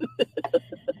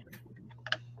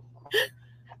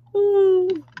 Oh,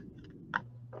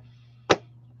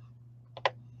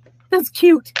 that's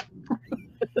cute.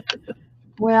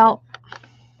 Well,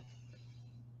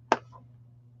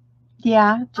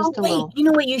 yeah, just a wait, little. you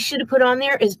know what you should have put on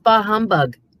there is bah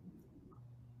humbug.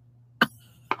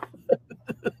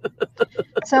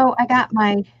 So I got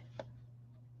my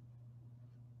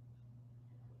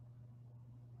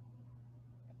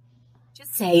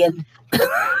Just saying.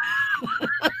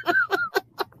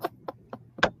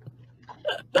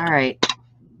 all right.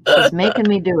 He's making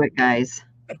me do it, guys.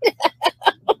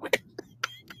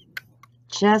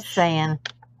 Just saying.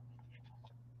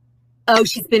 Oh,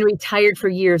 she's been retired for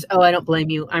years. Oh, I don't blame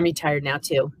you. I'm retired now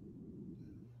too.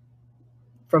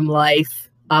 From life,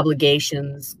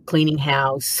 obligations, cleaning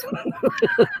house.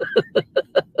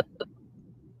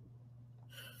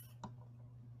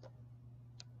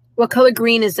 What color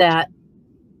green is that?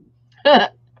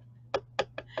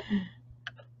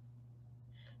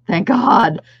 Thank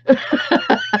God.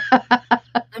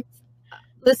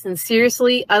 Listen,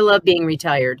 seriously, I love being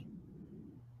retired.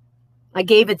 I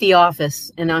gave it the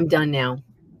office and I'm done now.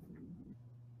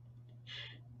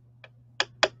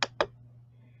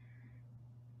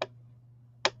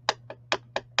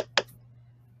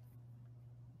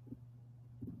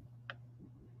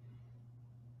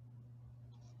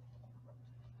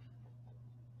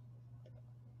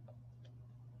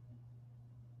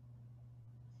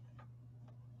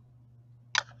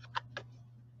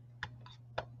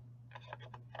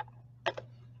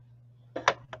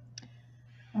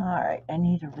 All right, I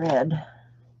need a red.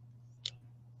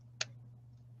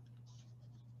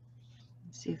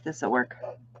 Let's see if this will work.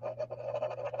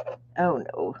 Oh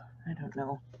no, I don't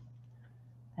know.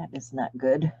 That is not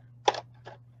good.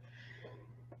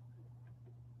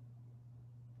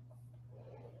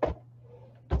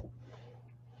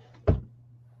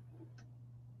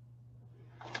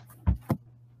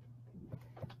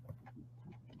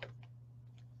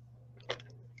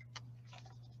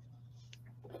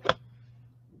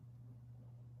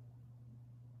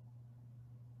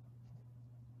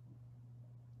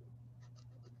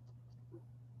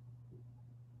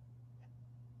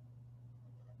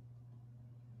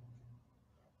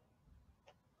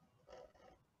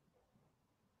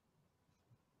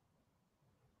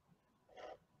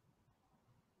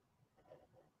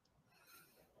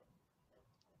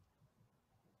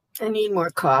 I need more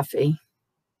coffee.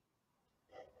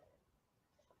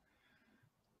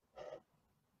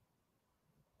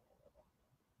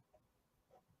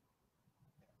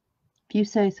 If you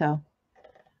say so.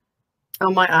 Oh,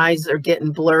 my eyes are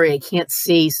getting blurry. I can't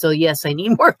see. So, yes, I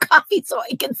need more coffee so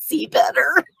I can see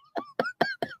better.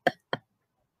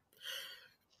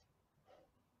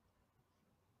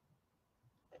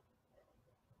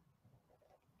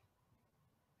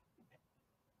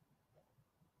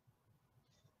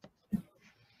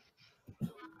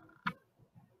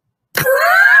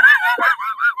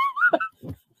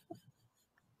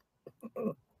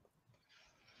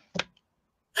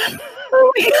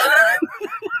 Oh, my God.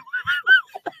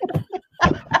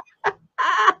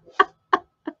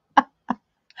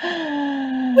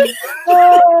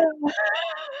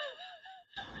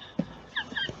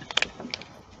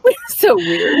 So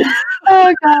weird.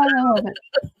 Oh God, I love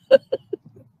it.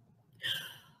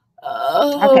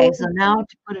 Oh. Okay, so now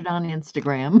to put it on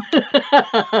Instagram.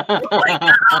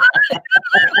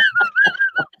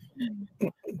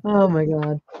 Oh my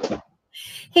God.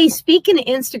 Hey, speaking of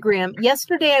Instagram,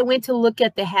 yesterday I went to look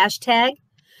at the hashtag.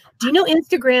 Do you know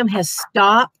Instagram has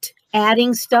stopped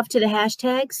adding stuff to the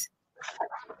hashtags?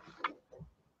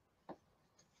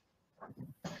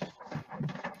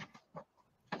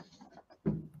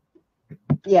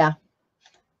 Yeah.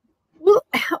 Well,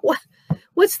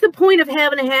 what's the point of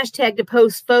having a hashtag to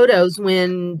post photos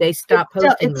when they stop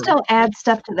posting It them? still adds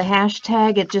stuff to the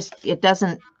hashtag.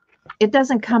 It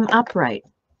doesn't come up right.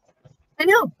 I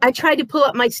know. I tried to pull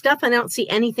up my stuff and I don't see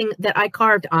anything that I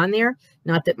carved on there.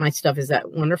 Not that my stuff is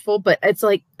that wonderful, but it's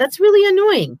like, that's really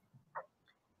annoying.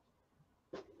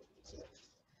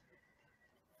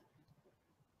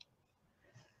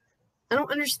 I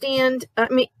don't understand. I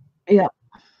mean, Yeah.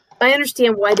 I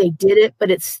understand why they did it,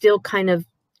 but it's still kind of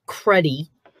cruddy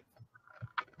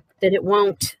that it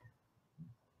won't.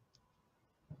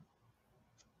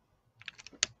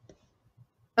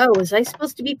 Oh, was I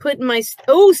supposed to be putting my...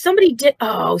 Oh, somebody did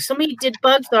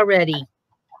bugs already.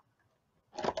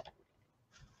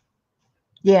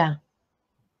 Yeah.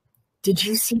 Did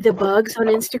you see the bugs on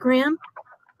Instagram?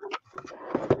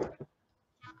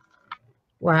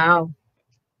 Wow.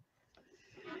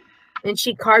 And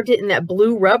she carved it in that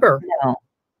blue rubber.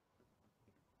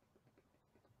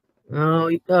 No.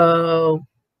 Oh,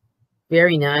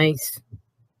 very nice.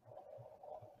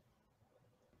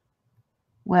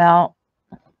 Well,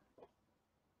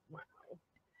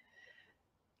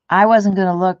 I wasn't going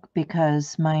to look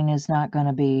because mine is not going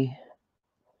to be.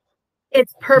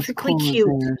 It's perfectly cool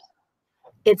cute.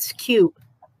 It's cute.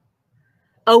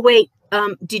 Oh, wait.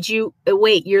 Did you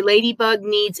wait? Your ladybug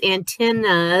needs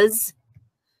antennas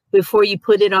before you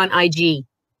put it on IG.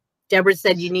 Deborah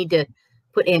said you need to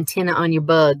put antenna on your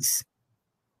bugs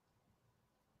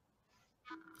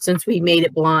since we made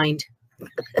it blind.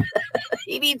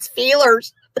 He needs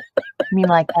feelers. You mean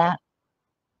like that?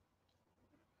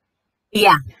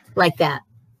 Yeah, like that.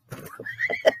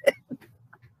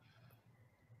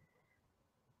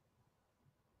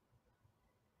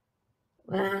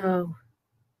 Wow.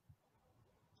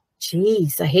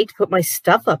 Jeez, I hate to put my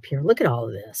stuff up here. Look at all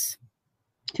of this.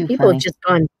 People funny. have just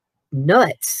gone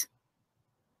nuts.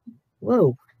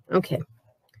 Whoa. Okay.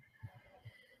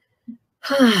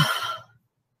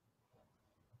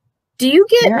 Do you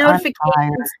get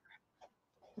notifications?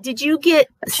 Did you get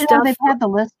stuff? They've had the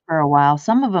list for a while.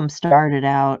 Some of them started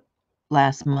out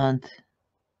last month.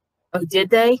 Oh, did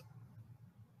they?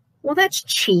 Well, that's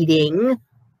cheating.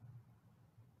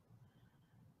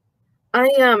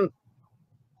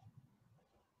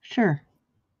 Sure.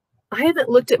 I haven't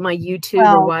looked at my YouTube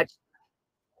or watched.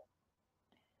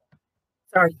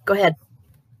 Sorry, go ahead.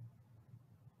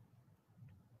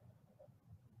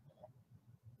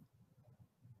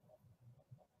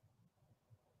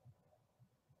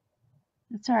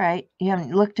 It's all right. You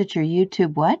haven't looked at your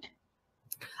YouTube what?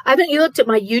 I haven't looked at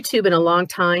my YouTube in a long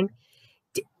time.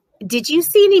 Did you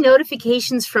see any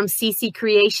notifications from CC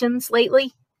Creations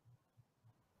lately?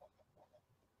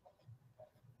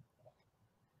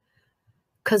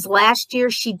 Because last year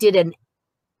she did an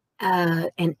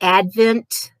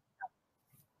Advent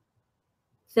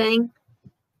thing,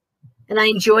 and I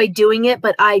enjoyed doing it,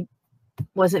 but I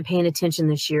wasn't paying attention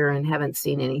this year and haven't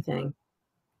seen anything.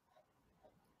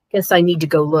 Guess I need to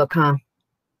go look, huh?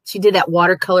 She did that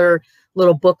watercolor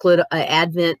little booklet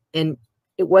Advent, and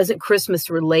it wasn't Christmas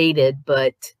related,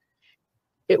 but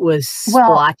it was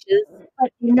splotches.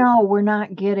 But you know, we're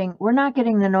not getting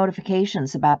the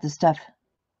notifications about the stuff.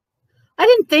 I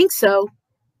didn't think so.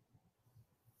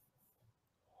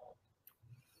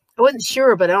 I wasn't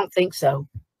sure, but I don't think so.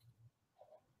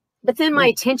 But then my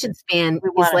attention span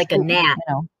is like a gnat. You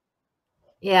know.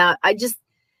 Yeah,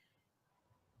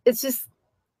 it's just,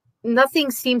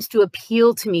 nothing seems to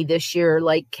appeal to me this year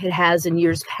like it has in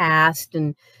years past.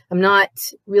 And I'm not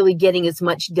really getting as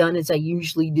much done as I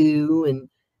usually do. And,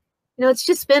 it's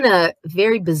just been a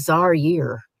very bizarre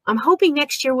year. I'm hoping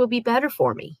next year will be better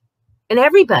for me and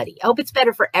everybody. I hope it's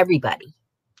better for everybody.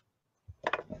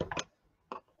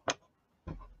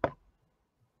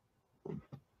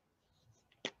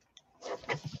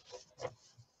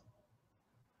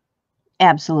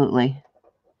 Absolutely.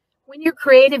 When your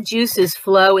creative juices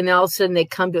flow and all of a sudden they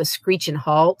come to a screeching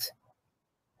halt,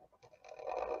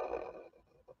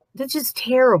 that's just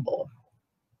terrible.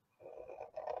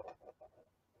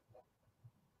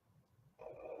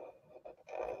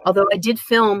 Although I did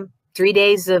film 3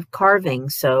 days of carving,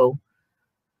 so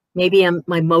maybe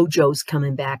my mojo's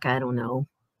coming back. I don't know.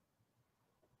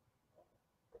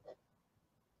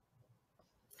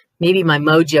 Maybe my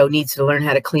mojo needs to learn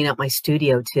how to clean up my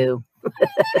studio too.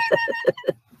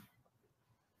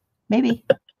 Maybe.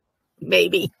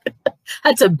 Maybe.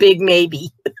 That's a big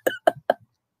maybe.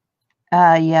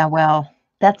 Yeah, well,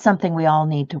 that's something we all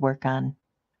need to work on.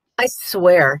 I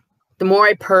swear, the more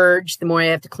I purge, the more I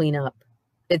have to clean up.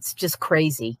 It's just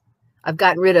crazy. I've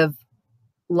gotten rid of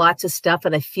lots of stuff,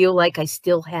 and I feel like I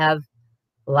still have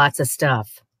lots of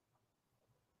stuff.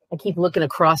 I keep looking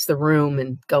across the room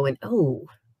and going, oh.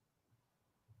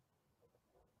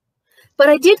 But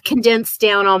I did condense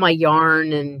down all my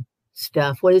yarn and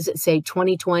stuff. What does it say?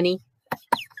 2020?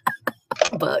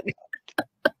 Bug.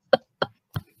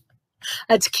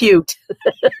 That's cute.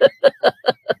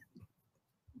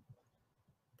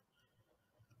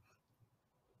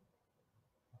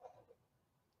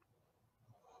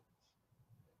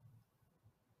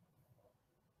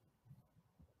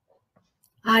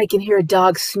 I can hear a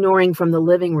dog snoring from the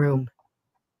living room.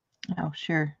 Oh,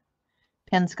 sure.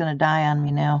 Pen's going to die on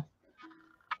me now.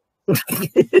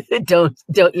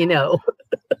 Don't you know?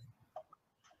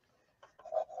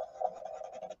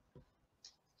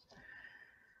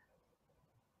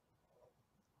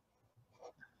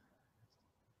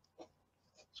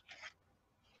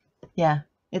 Yeah,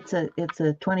 it's a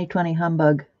 2020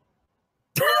 humbug.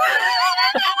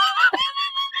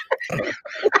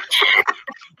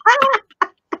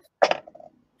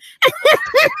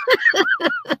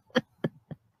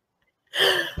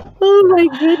 Oh my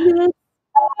goodness.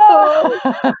 Oh.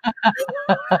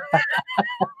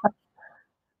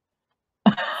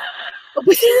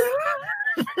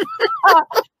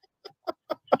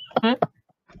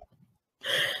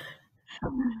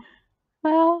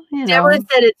 Well, Deborah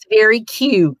said it's very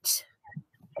cute.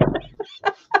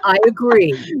 I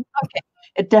agree. Okay.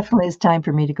 It definitely is time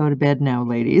for me to go to bed now,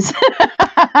 ladies.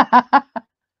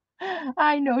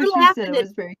 I know she said it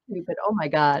was very cute, but oh my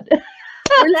God.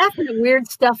 We're laughing at weird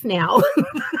stuff now.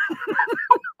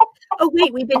 Oh,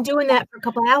 wait, we've been doing that for a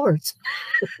couple hours.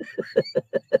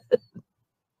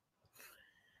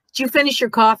 Did you finish your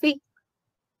coffee?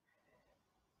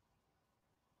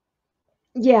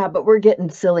 Yeah, but we're getting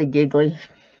silly giggly.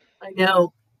 I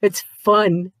know. It's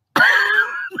fun.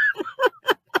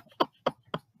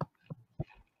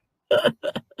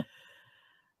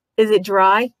 Is it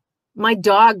dry? My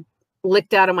dog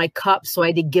licked out of my cup, so I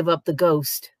had to give up the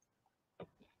ghost.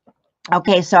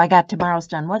 Okay, so I got tomorrow's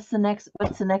done. What's the next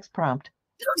prompt?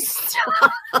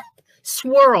 Stop.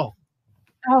 Swirl.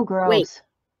 Oh, gross. Wait.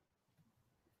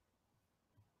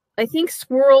 I think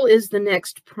swirl is the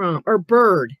next prompt. Or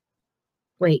bird.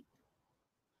 Wait.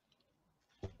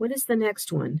 What is the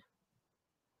next one?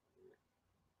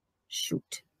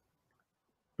 Shoot.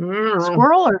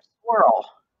 Squirrel or swirl?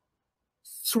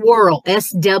 Swirl.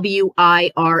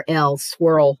 SWIRL.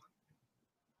 Swirl.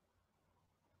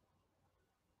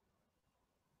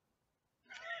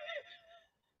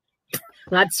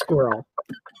 Not squirrel.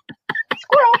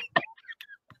 Squirrel.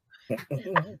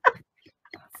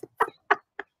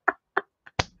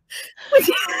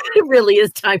 It really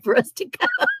is time for us to go.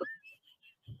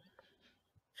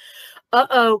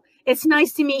 Uh-oh. It's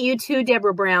nice to meet you too,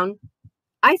 Deborah Brown.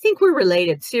 I think we're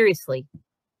related, seriously.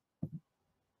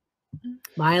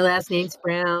 My last name's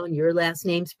Brown. Your last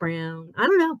name's Brown. I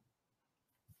don't know.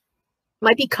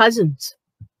 Might be cousins.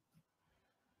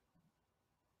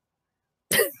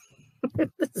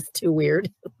 This is too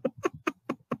weird.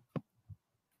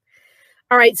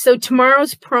 All right, so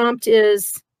tomorrow's prompt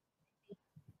is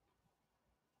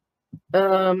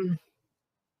bird.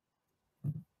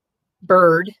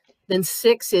 Then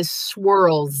 6 is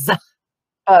swirls.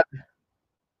 The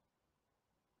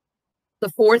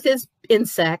 4th is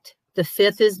insect. The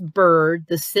 5th is bird.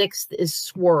 The 6th is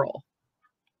swirl.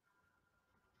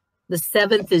 The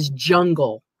 7th is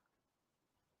jungle.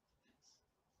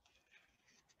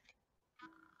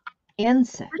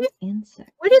 Insect.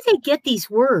 Insect. Where did they get these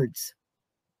words?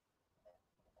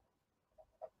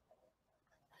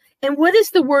 And what does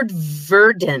the word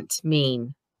verdant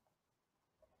mean?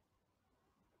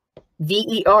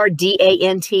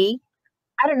 Verdant?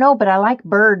 I don't know, but I like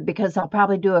bird because I'll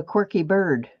probably do a quirky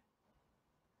bird.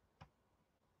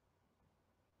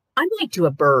 I might do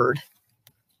a bird.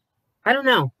 I don't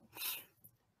know.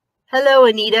 Hello,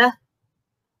 Anita.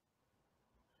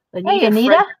 Hey,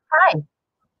 Anita. Hi.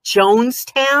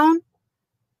 Jonestown?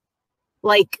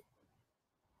 Like,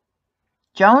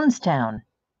 Jonestown.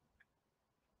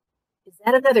 is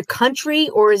that another country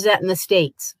or is that in the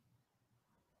States?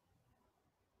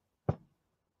 It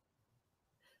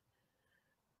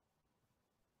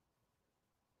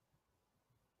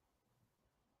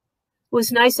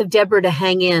was nice of Deborah to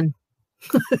hang in.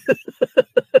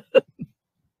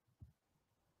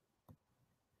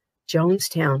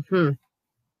 Jonestown.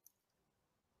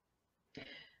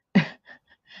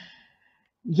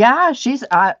 Yeah, she's.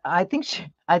 I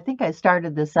think I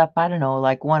started this up. I don't know,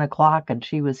 like 1 o'clock, and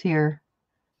she was here.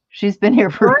 She's been here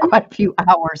for quite a few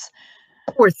hours.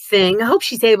 Poor thing. I hope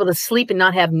she's able to sleep and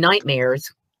not have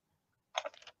nightmares.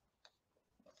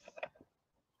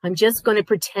 I'm just going to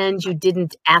pretend you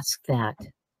didn't ask that.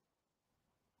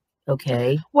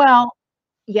 Okay. Well,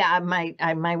 yeah,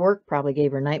 my work probably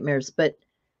gave her nightmares, but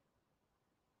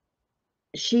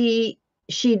she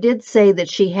did say that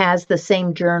she has the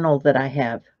same journal that I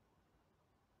have.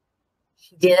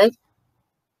 She did?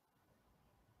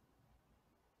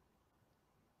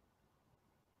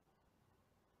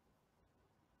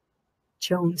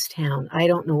 Jonestown. I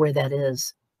don't know where that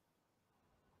is.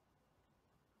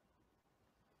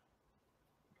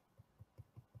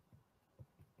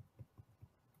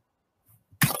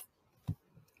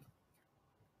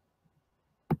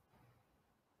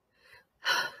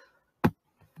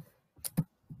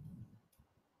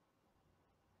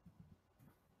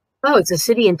 Oh, it's a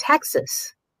city in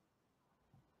Texas.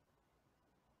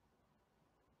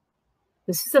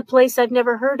 This is a place I've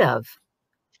never heard of.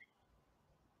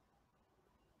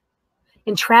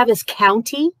 In Travis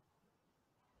County?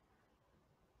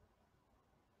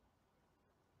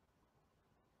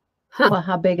 Huh. Well,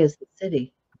 how big is the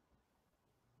city?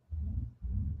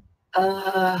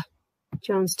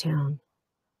 Jonestown.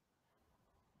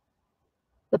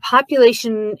 The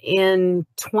population in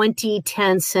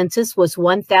 2010 census was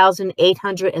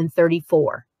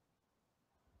 1,834.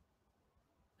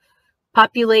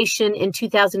 Population in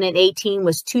 2018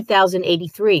 was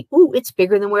 2,083. Ooh, it's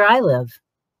bigger than where I live.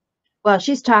 Well,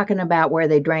 she's talking about where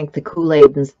they drank the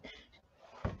Kool-Aid.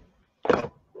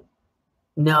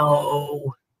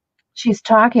 No. She's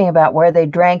talking about where they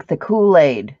drank the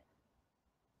Kool-Aid.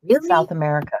 Really? South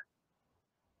America.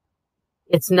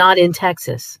 It's not in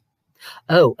Texas.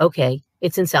 Oh, okay.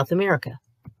 It's in South America.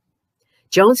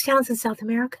 Jonestown's in South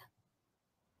America?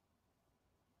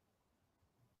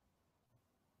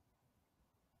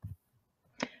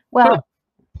 Well,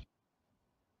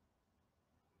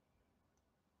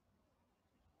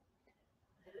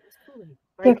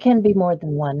 there can be more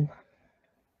than one.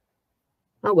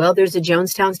 Oh, well, there's a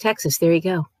Jonestown, Texas. There you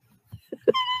go.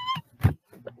 I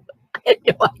had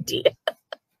no idea.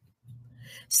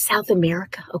 South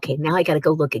America. Okay, now I got to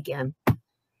go look again.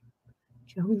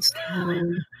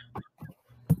 Jonestown.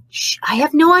 I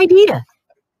have no idea.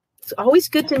 It's always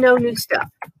good to know new stuff.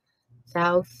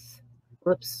 South.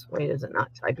 Whoops. Wait, is it not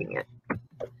typing it?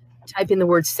 Type in the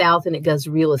word South and it goes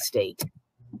real estate.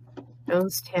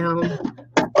 Jonestown.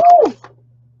 Ooh!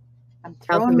 I'm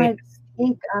throwing my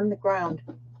ink on the ground.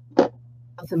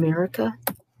 South America.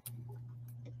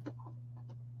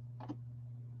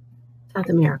 South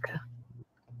America.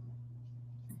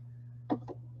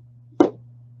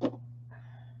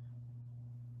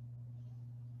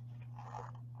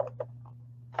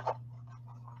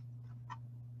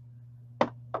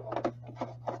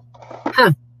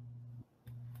 Huh.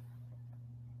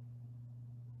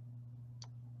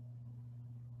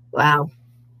 Wow.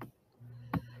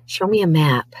 Show me a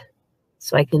map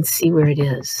so I can see where it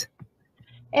is.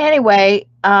 Anyway,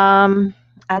 I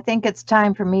think it's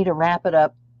time for me to wrap it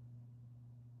up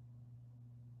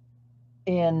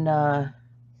and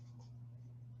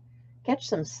catch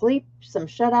some sleep, some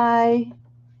shut-eye,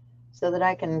 so that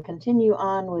I can continue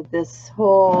on with this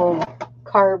whole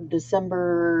carb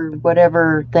December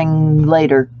whatever thing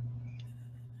later.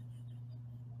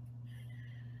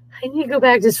 I need to go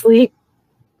back to sleep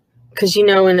because, you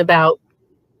know, as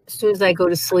soon as I go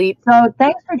to sleep. So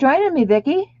thanks for joining me,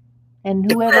 Vicki,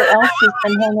 and whoever else has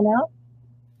been hanging out.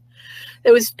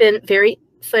 It was been very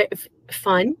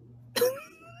fun.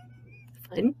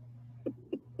 Fun.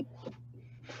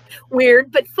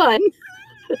 Weird, but fun.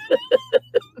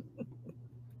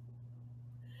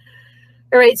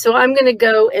 All right, so I'm going to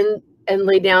go and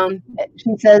lay down.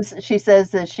 She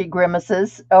says that she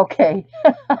grimaces. Okay.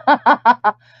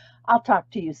 I'll talk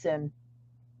to you soon.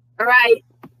 All right.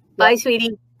 Bye,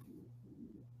 sweetie.